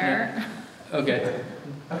I'm aware. Okay.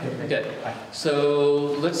 Okay.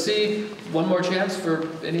 So let's see, one more chance for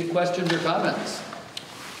any questions or comments.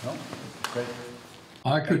 No? Great.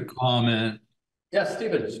 I could comment. Yes,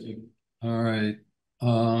 Stephen. All right.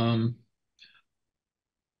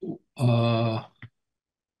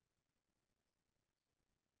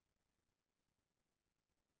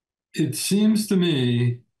 It seems to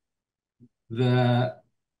me that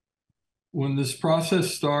when this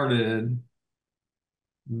process started,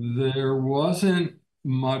 there wasn't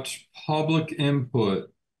much public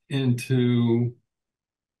input into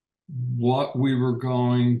what we were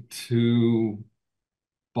going to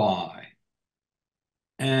buy.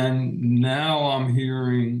 And now I'm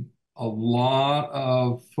hearing a lot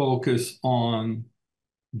of focus on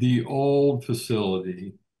the old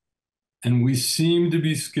facility, and we seem to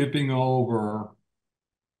be skipping over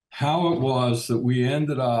how it was that we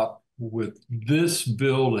ended up with this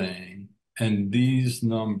building and these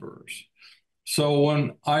numbers. So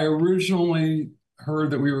when I originally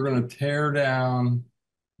heard that we were going to tear down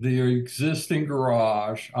the existing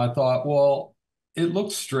garage, I thought, well, it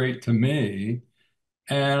looks straight to me.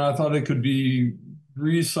 And I thought it could be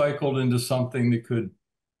recycled into something that could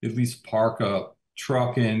at least park a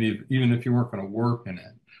truck in, even if you weren't going to work in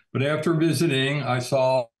it. But after visiting, I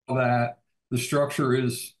saw that the structure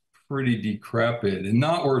is pretty decrepit and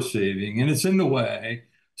not worth saving, and it's in the way.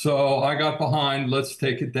 So I got behind, let's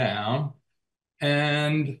take it down.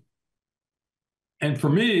 And for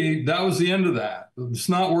me, that was the end of that. It's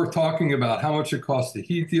not worth talking about how much it costs to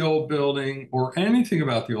heat the old building or anything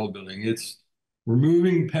about the old building. We're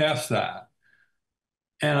moving past that.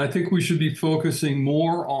 And I think we should be focusing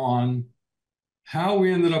more on how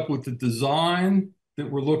we ended up with the design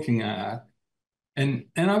that we're looking at. And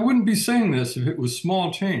I wouldn't be saying this if it was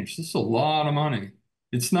small change. This is a lot of money.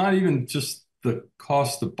 It's not even just the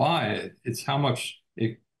cost to buy it, it's how much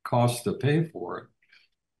it costs to pay for it.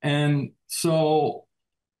 And so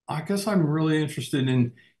I guess I'm really interested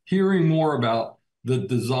in hearing more about the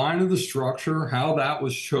design of the structure, how that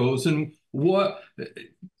was chosen, what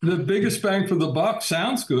the biggest bang for the buck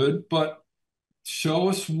sounds good, but show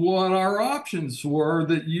us what our options were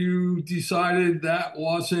that you decided that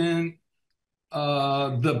wasn't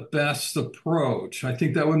the best approach. I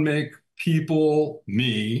think that would make people,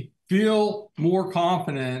 me, feel more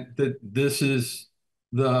confident that this is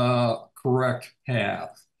the correct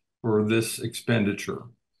path for this expenditure.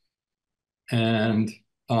 And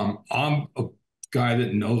I'm a guy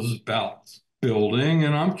that knows about building,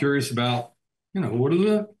 and I'm curious about, what are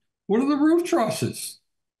the roof trusses?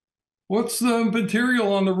 What's the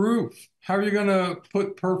material on the roof? How are you going to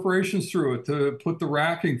put perforations through it to put the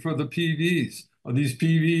racking for the PVs? Are these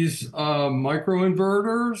PVs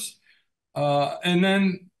microinverters? And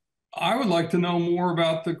then I would like to know more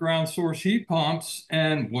about the ground source heat pumps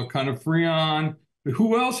and what kind of Freon.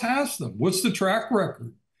 Who else has them? What's the track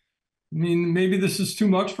record? I mean, maybe this is too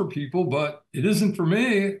much for people, but it isn't for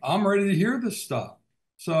me. I'm ready to hear this stuff.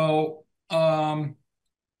 So, I'm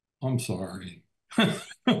sorry.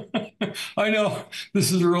 I know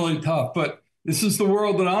this is really tough, but this is the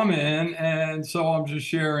world that I'm in. And so I'm just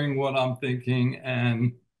sharing what I'm thinking.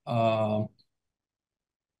 And I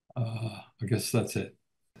guess that's it.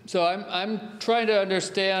 So I'm trying to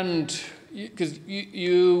understand, because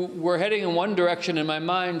you were heading in one direction in my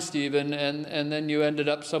mind, Stephen, and then you ended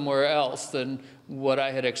up somewhere else than what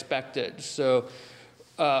I had expected. So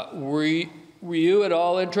were you at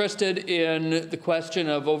all interested in the question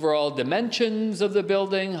of overall dimensions of the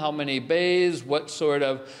building? How many bays? What sort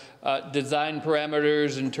of design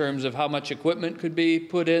parameters in terms of how much equipment could be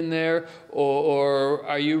put in there? Or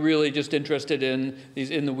are you really just interested in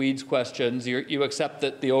these in the weeds questions? You accept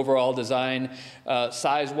that the overall design,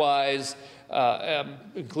 size-wise,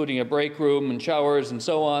 including a break room and showers and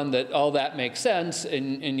so on, that all that makes sense,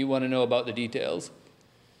 and you want to know about the details?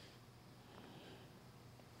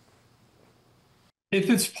 If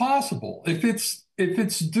it's possible, if it's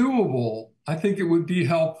doable, I think it would be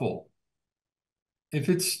helpful. If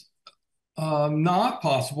it's not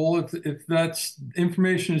possible, if that's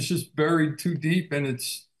information is just buried too deep and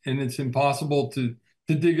it's impossible to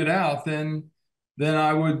dig it out, then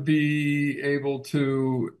I would be able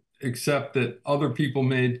to accept that other people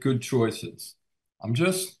made good choices. I'm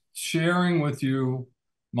just sharing with you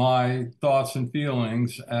my thoughts and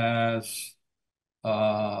feelings as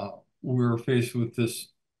we're faced with this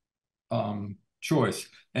choice.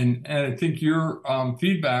 And I think your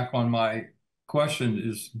feedback on my question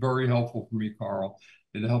is very helpful for me, Carl.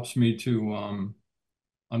 It helps me to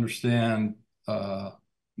understand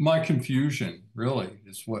my confusion, really,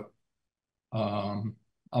 is what I'm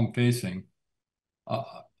facing.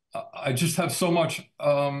 I just have so much,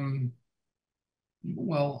 well,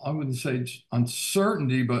 I wouldn't say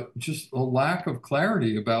uncertainty, but just a lack of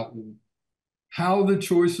clarity about how the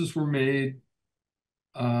choices were made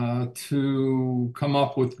to come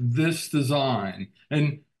up with this design.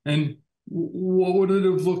 And what would it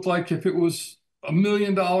have looked like if it was $1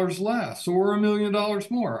 million less or $1 million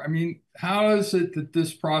more? I mean, how is it that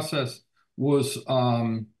this process was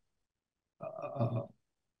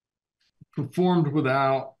performed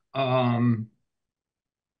without,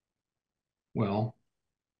 well,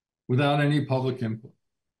 without any public input?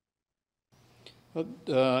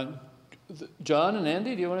 John and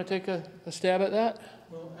Andy, do you want to take a stab at that?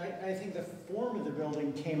 Well, I think the form of the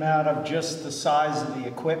building came out of just the size of the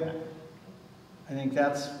equipment. I think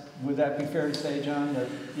would that be fair to say, John, that,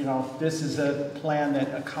 this is a plan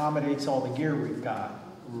that accommodates all the gear we've got?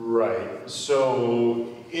 Right.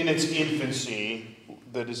 So in its infancy,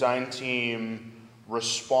 the design team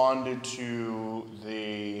responded to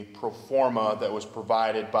the pro forma that was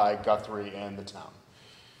provided by Guthrie and the town.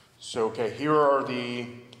 So, okay, here are the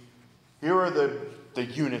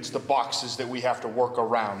units, the boxes that we have to work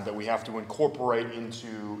around, that we have to incorporate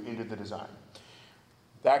into the design.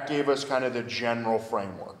 That gave us kind of the general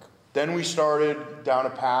framework. Then we started down a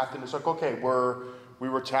path, and it's like, okay, we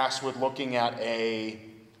were tasked with looking at I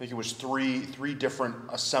think it was three different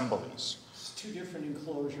assemblies. It's 2 different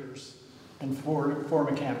enclosures and four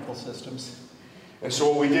mechanical systems. And so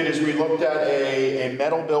what we did is we looked at a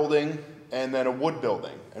metal building and then a wood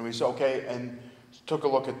building. And we said, okay, and took a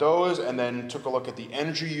look at those, and then took a look at the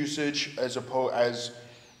energy usage as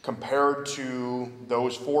compared to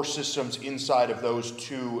those 4 systems inside of those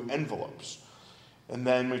 2 envelopes. And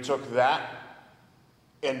then we took that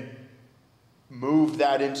and moved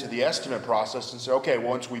that into the estimate process and said, okay,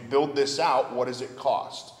 once we build this out, what does it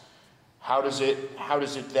cost? How does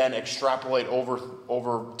it then extrapolate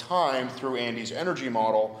over time through Andy's energy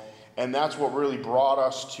model? And that's what really brought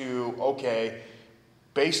us to, okay,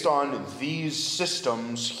 based on these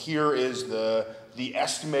systems, here is the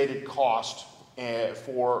estimated cost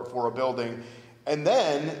for a building. And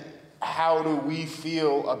then how do we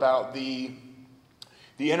feel about the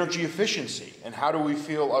energy efficiency, and how do we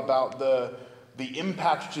feel about the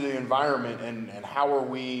impact to the environment, and how are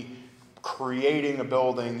we creating a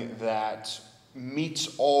building that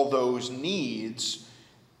meets all those needs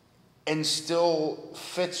and still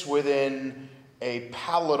fits within a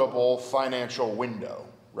palatable financial window,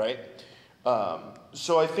 right?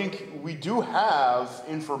 So I think we do have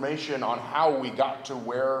information on how we got to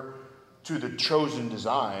the chosen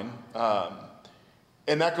design.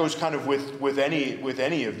 And that goes kind of with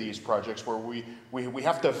any of these projects where we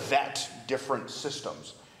have to vet different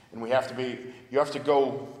systems, and you have to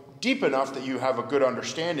go deep enough that you have a good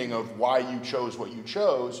understanding of why you chose what you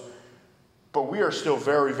chose. But we are still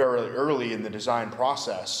very, very early in the design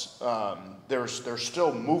process. There's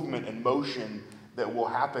still movement and motion that will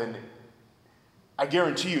happen. I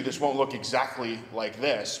guarantee you this won't look exactly like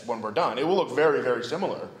this when we're done. It will look very, very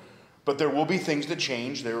similar, but there will be things that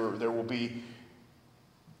change. There will be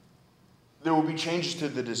changes to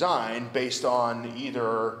the design based on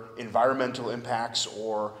either environmental impacts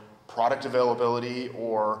or product availability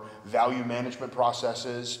or value management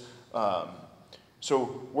processes.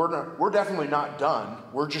 So we're definitely not done.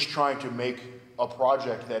 We're just trying to make a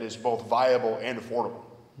project that is both viable and affordable.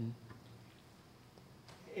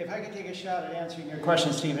 If I could take a shot at answering your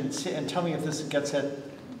question, Stephen, and tell me if this gets at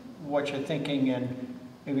what you're thinking, and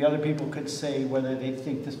maybe other people could say whether they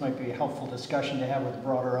think this might be a helpful discussion to have with a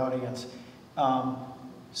broader audience.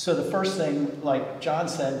 So the first thing, like John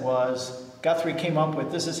said, was Guthrie came up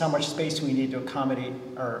with, this is how much space we need to accommodate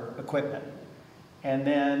our equipment. And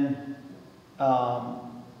then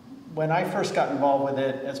when I first got involved with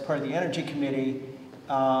it as part of the Energy Committee,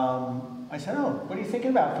 I said, oh, what are you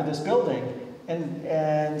thinking about for this building?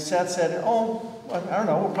 And Seth said, oh, I don't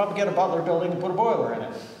know, we'll probably get a Butler building and put a boiler in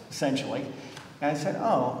it, essentially. And I said,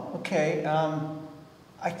 oh, okay,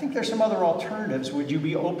 I think there's some other alternatives. Would you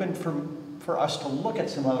be open for us to look at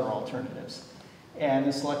some other alternatives? And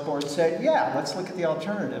the select board said, yeah, let's look at the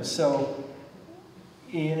alternatives. So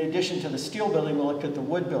in addition to the steel building, we looked at the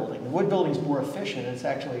wood building. The wood building's more efficient. It's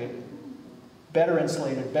actually better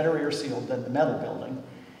insulated, better air sealed than the metal building.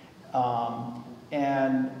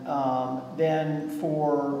 Then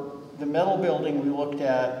for the metal building, we looked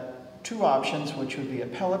at 2 options, which would be a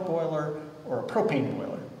pellet boiler or a propane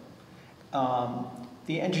boiler.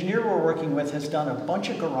 The engineer we're working with has done a bunch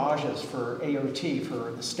of garages for AOT,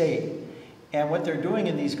 for the state. And what they're doing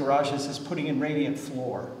in these garages is putting in radiant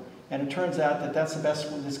floor. And it turns out that that's the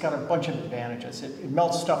best one. It's got a bunch of advantages. It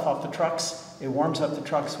melts stuff off the trucks. It warms up the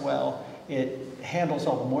trucks well. It handles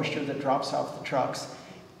all the moisture that drops off the trucks.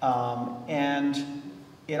 And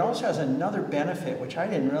it also has another benefit, which I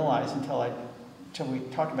didn't realize until we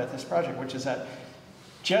talked about this project, which is that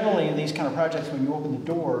generally in these kind of projects, when you open the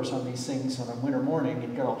doors on these things on a winter morning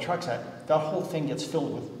and get all the trucks out, that whole thing gets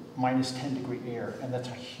filled with -10-degree air, and that's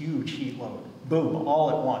a huge heat load. Boom, all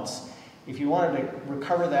at once. If you wanted to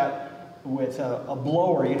recover that with a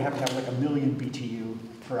blower, you'd have to have like 1 million BTU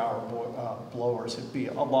per hour blowers. It'd be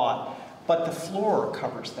a lot. But the floor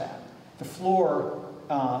covers that. The floor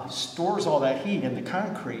stores all that heat in the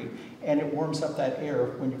concrete, and it warms up that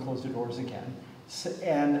air when you close the doors again.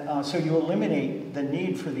 So you eliminate the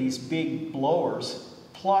need for these big blowers,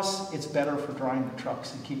 plus it's better for drying the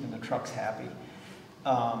trucks and keeping the trucks happy.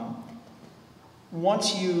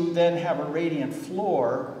 Once you then have a radiant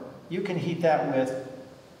floor, you can heat that with,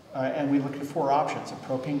 and we looked at 4 options, a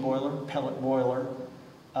propane boiler, pellet boiler,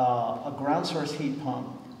 a ground source heat pump,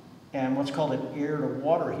 and what's called an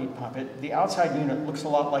air-to-water heat pump. The outside unit looks a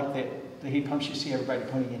lot like the heat pumps you see everybody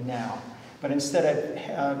putting in now. But instead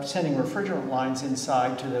of sending refrigerant lines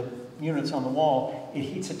inside to the units on the wall, it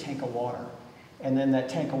heats a tank of water. And then that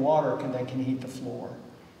tank of water can heat the floor.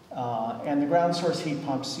 And the ground source heat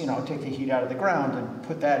pumps, take the heat out of the ground and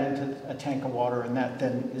put that into a tank of water, and that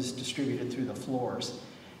then is distributed through the floors.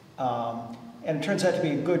 And it turns out to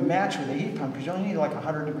be a good match with a heat pump because you only need like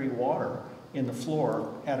 100-degree water in the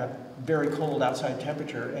floor at a very cold outside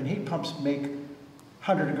temperature, and heat pumps make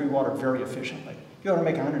 100-degree water very efficiently. If you want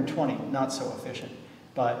to make 120, not so efficient,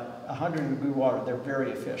 but 100-degree water, they're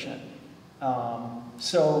very efficient.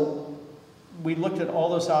 So we looked at all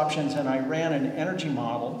those options, and I ran an energy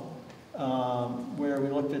model where we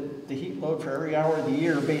looked at the heat load for every hour of the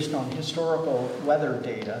year based on historical weather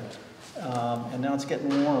data. And now it's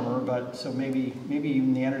getting warmer, but so maybe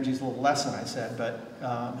even the energy is a little less than I said, but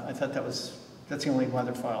I thought that's the only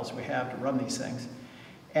weather files we have to run these things.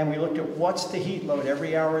 And we looked at what's the heat load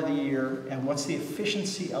every hour of the year and what's the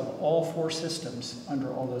efficiency of all 4 systems under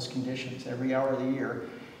all those conditions every hour of the year,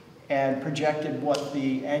 and projected what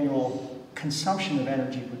the annual consumption of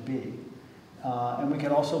energy would be. And we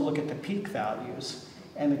could also look at the peak values.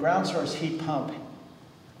 And the ground source heat pump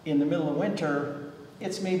in the middle of winter,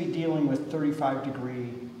 it's maybe dealing with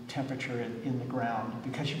 35-degree temperature in the ground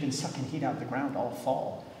because you've been sucking heat out of the ground all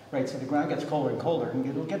fall, right? So the ground gets colder and colder, and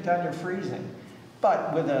it'll get down to freezing.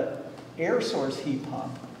 But with an air source heat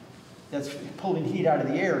pump that's pulling heat out of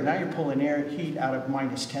the air, now you're pulling heat out of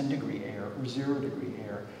minus 10-degree air or 0-degree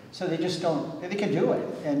air. So they just don't, they can do it.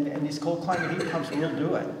 And these cold climate heat pumps will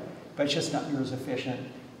do it, but it's just not near as efficient.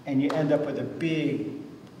 And you end up with a big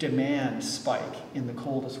demand spike in the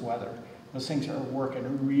coldest weather. Those things are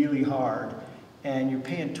working really hard, and you're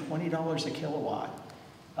paying $20 a kilowatt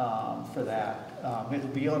for that. It'll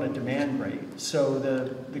be on a demand rate. So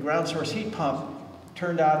the ground source heat pump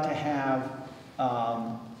turned out to have,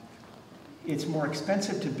 it's more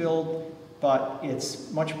expensive to build, but it's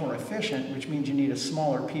much more efficient, which means you need a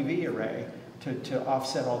smaller PV array to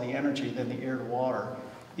offset all the energy than the air to water.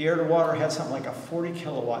 The air to water had something like a 40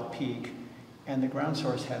 kilowatt peak, and the ground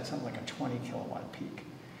source had something like a 20 kilowatt peak.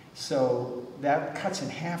 So that cuts in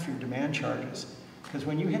half your demand charges, because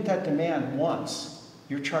when you hit that demand once,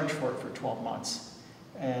 you're charged for it for 12 months.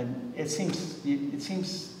 And it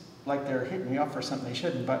seems like they're hitting you up for something they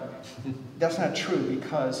shouldn't, but that's not true,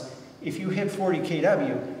 because if you hit 40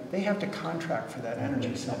 kW, they have to contract for that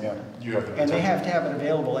energy somewhere. And they have to have it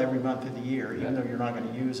available every month of the year, even though you're not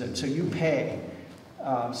going to use it. So you pay.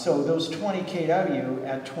 So those 20 kW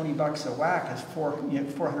at 20 bucks a whack is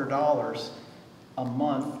 $400 a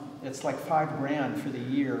month. It's like $5 grand for the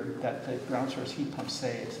year that the ground source heat pump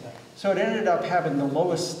saves. So it ended up having the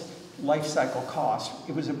lowest life cycle cost.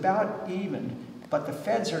 It was about even, but the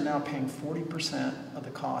feds are now paying 40% of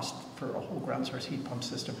the cost for a whole ground source heat pump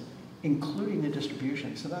system, including the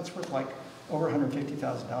distribution. So that's worth like over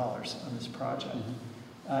 $150,000 on this project.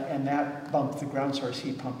 And that bumped the ground source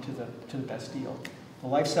heat pump to the best deal. The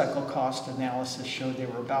life cycle cost analysis showed they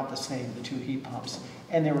were about the same, the 2 heat pumps,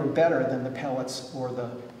 and they were better than the pellets or the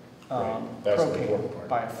propane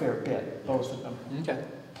by a fair bit, both of them. Okay.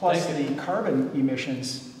 Plus the carbon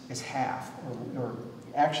emissions is half, or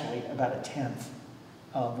actually about a tenth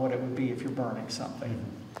of what it would be if you're burning something.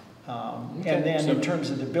 And then in terms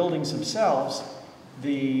of the buildings themselves,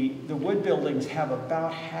 the wood buildings have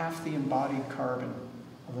about half the embodied carbon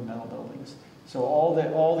of the metal buildings. So all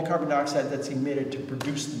the carbon dioxide that's emitted to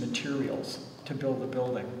produce the materials to build the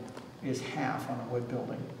building is half on a wood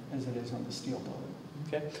building as it is on the steel building.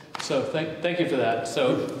 Okay, so thank you for that.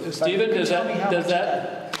 So Stephen, does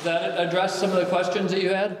that address some of the questions that you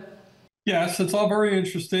had? Yes, it's all very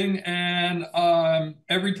interesting, and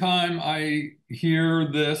every time I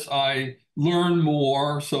hear this, I learn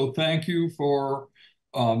more. So thank you for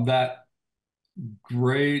that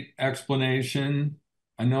great explanation.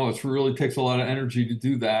 I know it really takes a lot of energy to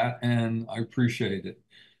do that, and I appreciate it.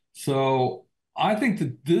 So I think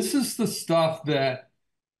that this is the stuff that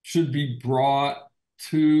should be brought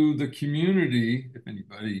to the community, if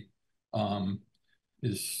anybody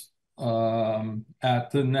is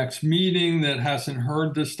at the next meeting that hasn't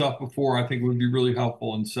heard this stuff before. I think it would be really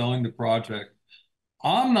helpful in selling the project.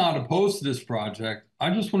 I'm not opposed to this project.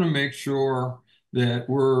 I just want to make sure that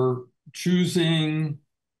we're choosing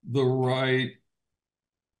the right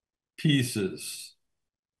pieces,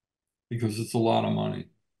 because it's a lot of money.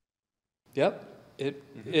 Yep, it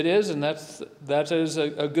is, and that is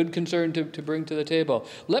a good concern to bring to the table.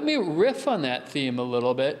 Let me riff on that theme a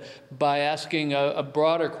little bit by asking a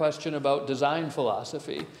broader question about design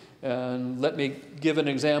philosophy. And let me give an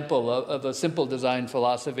example of a simple design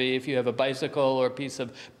philosophy. If you have a bicycle or a piece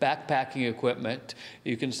of backpacking equipment,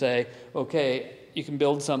 you can say, okay, you can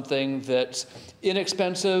build something that's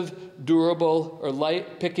inexpensive, durable, or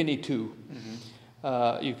light, pick any two.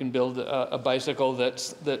 You can build a bicycle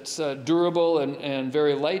that's durable and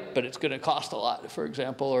very light, but it's going to cost a lot, for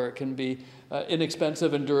example, or it can be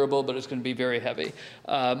inexpensive and durable, but it's going to be very heavy.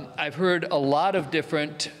 I've heard a lot of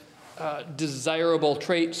different desirable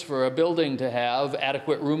traits for a building to have: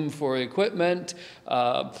 adequate room for equipment,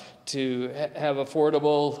 to have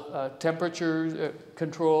affordable temperature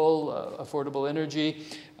control, affordable energy,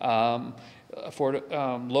 low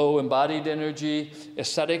embodied energy,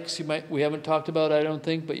 aesthetics. We haven't talked about, I don't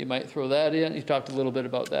think, but you might throw that in. You talked a little bit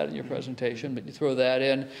about that in your presentation, but you throw that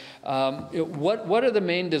in. What are the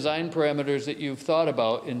main design parameters that you've thought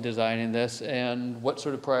about in designing this, and what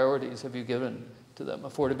sort of priorities have you given to them?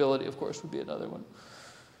 Affordability, of course, would be another one.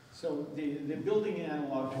 So the building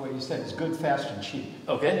analog to what you said is good, fast, and cheap.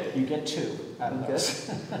 Okay. You get two out of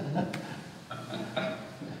this.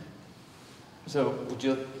 So would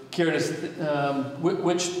you care to,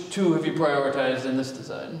 which two have you prioritized in this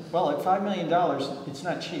design? Well, at $5 million, it's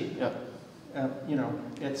not cheap. Yeah. You know,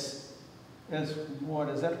 it's what,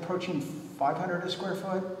 is that approaching 500 a square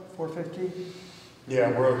foot, 450?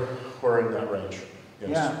 Yeah, we're in that range.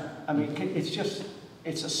 Yes. Yeah, I mean,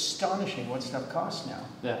 it's astonishing what stuff costs now.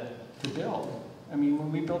 Yeah. To build. I mean,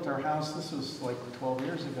 when we built our house, this was like 12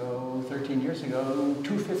 years ago, 13 years ago,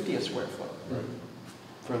 $250 a square foot. Right.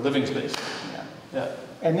 For living space. Yeah. Yeah.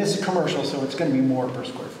 And this is commercial, so it's going to be more per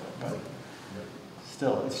square foot, but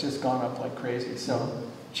still, it's just gone up like crazy. So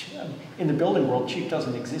in the building world, cheap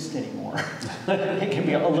doesn't exist anymore. It can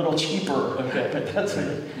be a little cheaper, okay, but that's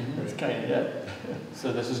kind of it.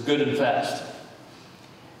 So this is good and fast.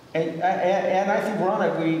 And I think,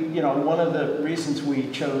 Ron, one of the reasons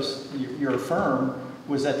we chose your firm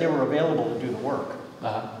was that they were available to do the work.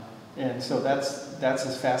 And so that's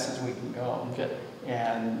as fast as we can go. Okay.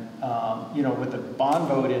 And, with the bond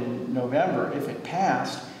vote in November, if it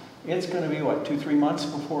passed, it's going to be, what, 2-3 months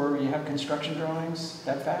before you have construction drawings?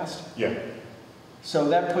 That fast? Yeah. So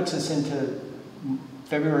that puts us into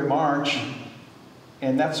February, March,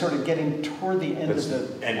 and that's sort of getting toward the end of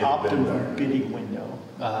the optimum bidding window.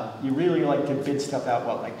 You really like to bid stuff out,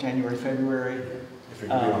 what, like January, February? If it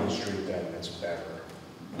can be on the street, then it's better.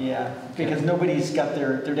 Yeah, because nobody's got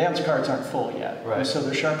their dance cards aren't full yet. Right. So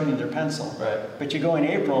they're sharpening their pencil. Right. But you go in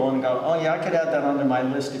April and go, oh yeah, I could add that onto my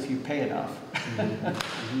list if you pay enough.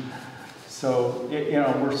 So,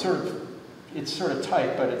 it's sort of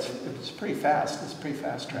tight, but it's pretty fast. It's a pretty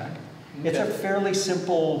fast track. Okay. It's a fairly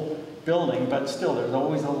simple building, but still there's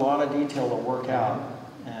always a lot of detail to work out.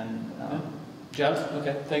 And John?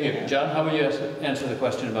 Okay, thank you. John, how would you answer the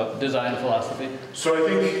question about design philosophy? So I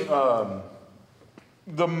think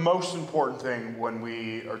the most important thing when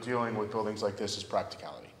we are dealing with buildings like this is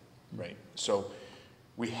practicality, right? So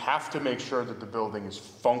we have to make sure that the building is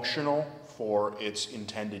functional for its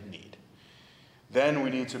intended need. Then we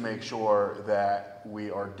need to make sure that we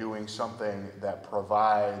are doing something that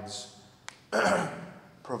provides the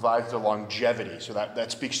longevity. So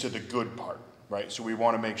that speaks to the good part, right? So we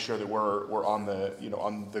want to make sure that we're on the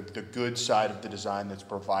good side of the design that's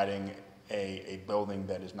providing a building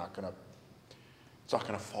that is not going to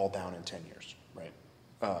fall down in 10 years, right?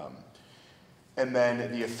 And then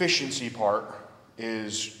the efficiency part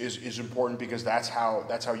is important because that's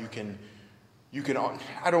how you can,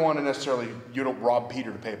 I don't want to necessarily, you don't rob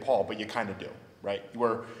Peter to pay Paul, but you kind of do, right?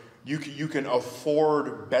 Where you can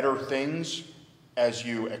afford better things as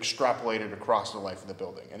you extrapolate it across the life of the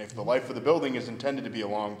building. And if the life of the building is intended to be a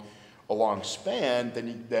long span,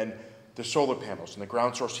 then the solar panels and the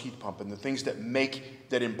ground source heat pump and the things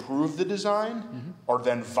that improve the design are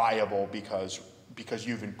then viable because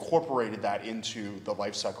you've incorporated that into the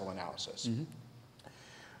life cycle analysis.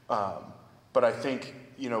 But I think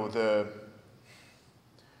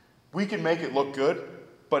we can make it look good,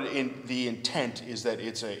 but the intent is that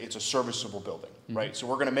it's a serviceable building, right? So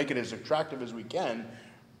we're going to make it as attractive as we can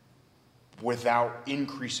without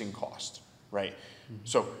increasing cost, right?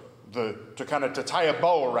 So to tie a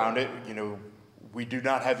bow around it, we do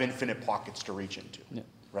not have infinite pockets to reach into,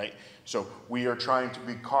 right? So we are trying to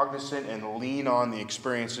be cognizant and lean on the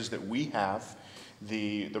experiences that we have.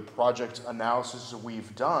 The project analysis that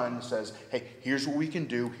we've done says, hey, here's what we can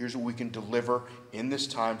do, here's what we can deliver in this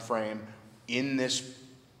time frame, in this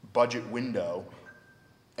budget window,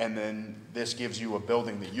 and then this gives you a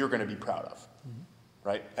building that you're going to be proud of,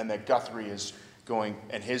 right? And that Guthrie is going,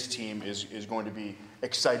 and his team is going to be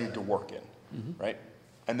excited to work in, right?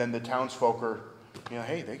 And then the townsfolk are,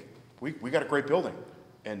 hey, we got a great building.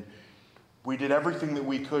 And we did everything that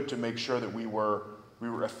we could to make sure that we were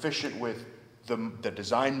efficient with the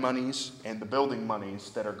design monies and the building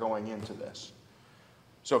monies that are going into this.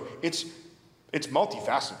 So it's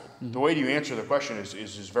multifaceted. The way you answer the question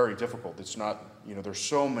is very difficult. It's not, you know, there's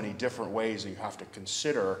so many different ways that you have to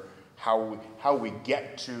consider how we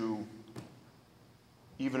get to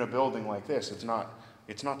even a building like this. It's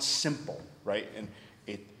not simple, right? And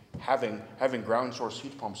having ground source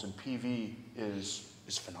heat pumps and PV is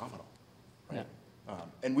phenomenal, right? Yeah.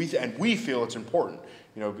 And we feel it's important.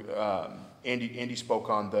 You know, Andy spoke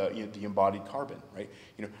on the embodied carbon, right?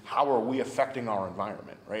 You know, how are we affecting our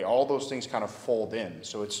environment, right? All those things kind of fold in.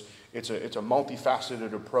 So it's a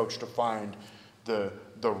multifaceted approach to find the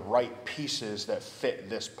right pieces that fit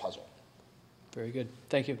this puzzle. Very good.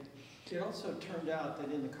 Thank you. It also turned out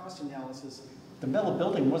that in the cost analysis, the metal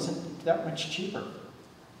building wasn't that much cheaper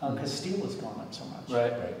because steel has gone up so much.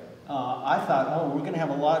 Right. I thought, oh, we're going to have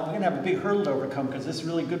a big hurdle to overcome because this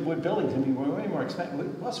really good wood building is going to be way more expensive. It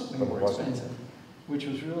wasn't way more expensive, which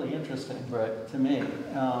was really interesting to me.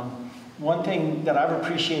 One thing that I've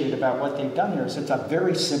appreciated about what they've done here is it's a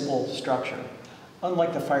very simple structure.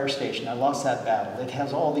 Unlike the fire station, I lost that battle. It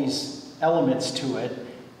has all these elements to it,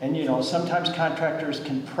 and you know, sometimes contractors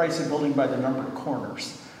can price a building by the number of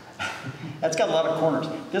corners. That's got a lot of corners.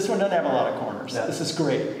 This one doesn't have a lot of corners. Yeah. This is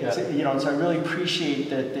great. It's, you know, so I really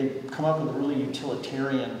appreciate that they've come up with a really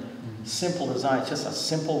utilitarian, simple design. It's just a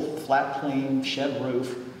simple, flat, plain shed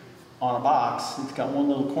roof on a box. It's got one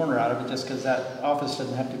little corner out of it just because that office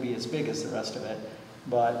doesn't have to be as big as the rest of it.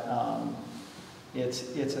 But it's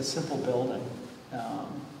a simple building.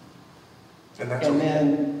 And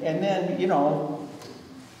then you know,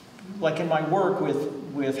 like in my work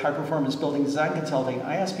with high performance building design consulting,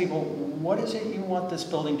 I ask people, what is it you want this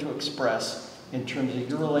building to express in terms of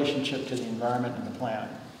your relationship to the environment and the planet?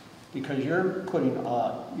 Because you're putting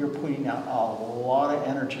out a lot of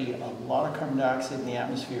energy, a lot of carbon dioxide in the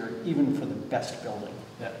atmosphere, even for the best building.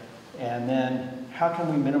 Yeah. And then how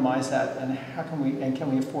can we minimize that, and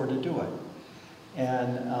can we afford to do it?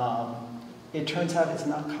 And it turns out it's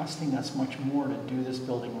not costing us much more to do this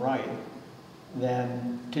building right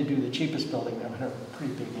than to do the cheapest building that would have a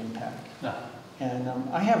pretty big impact. No. And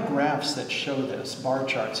I have graphs that show this, bar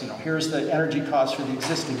charts. You know, here's the energy cost for the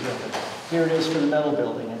existing building. Here it is for the metal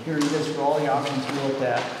building, and here it is for all the options we looked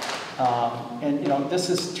at. And you know, this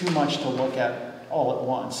is too much to look at all at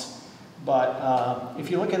once. But if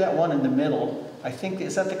you look at that one in the middle, I think,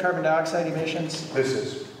 is that the carbon dioxide emissions? This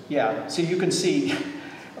is. Yeah, so you can see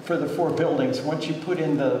for the 4 buildings, once you put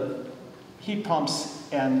in the heat pumps,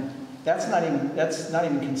 and that's not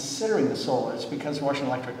even considering the solar. It's because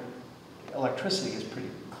Washington electricity is pretty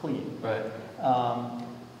clean. Right.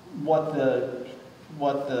 What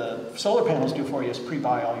the solar panels do for you is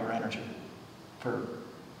pre-buy all your energy for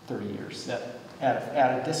 30 years at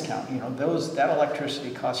a discount. You know, that electricity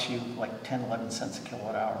costs you like 10, 11 cents a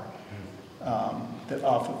kilowatt hour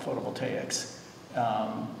off of photovoltaics.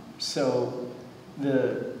 So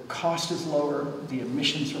the cost is lower, the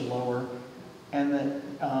emissions are lower, and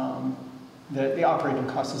the operating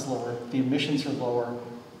cost is lower, the emissions are lower,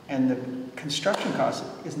 and the construction cost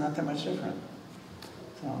is not that much different.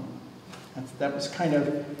 So that was kind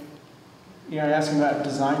of, you know, asking about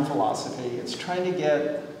design philosophy. It's trying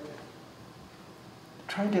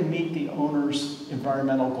to meet the owner's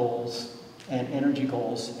environmental goals and energy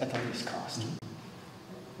goals at the least cost.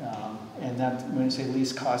 And that, when you say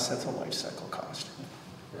least cost, that's a life cycle cost.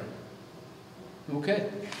 Right. Okay.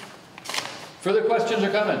 Further questions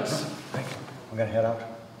or comments? Thank you. I'm going to head out.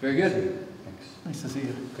 Very good. Thanks. Nice to see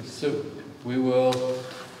you. Good. So we will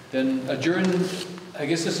then adjourn. I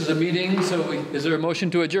guess this is a meeting, so is there a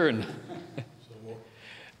motion to adjourn?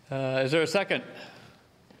 Is there a second?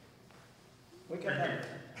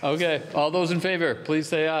 Okay. All those in favor, please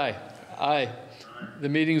say aye. Aye. The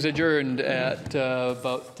meeting's adjourned at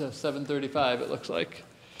about 7:35, it looks like.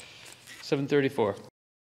 7:34.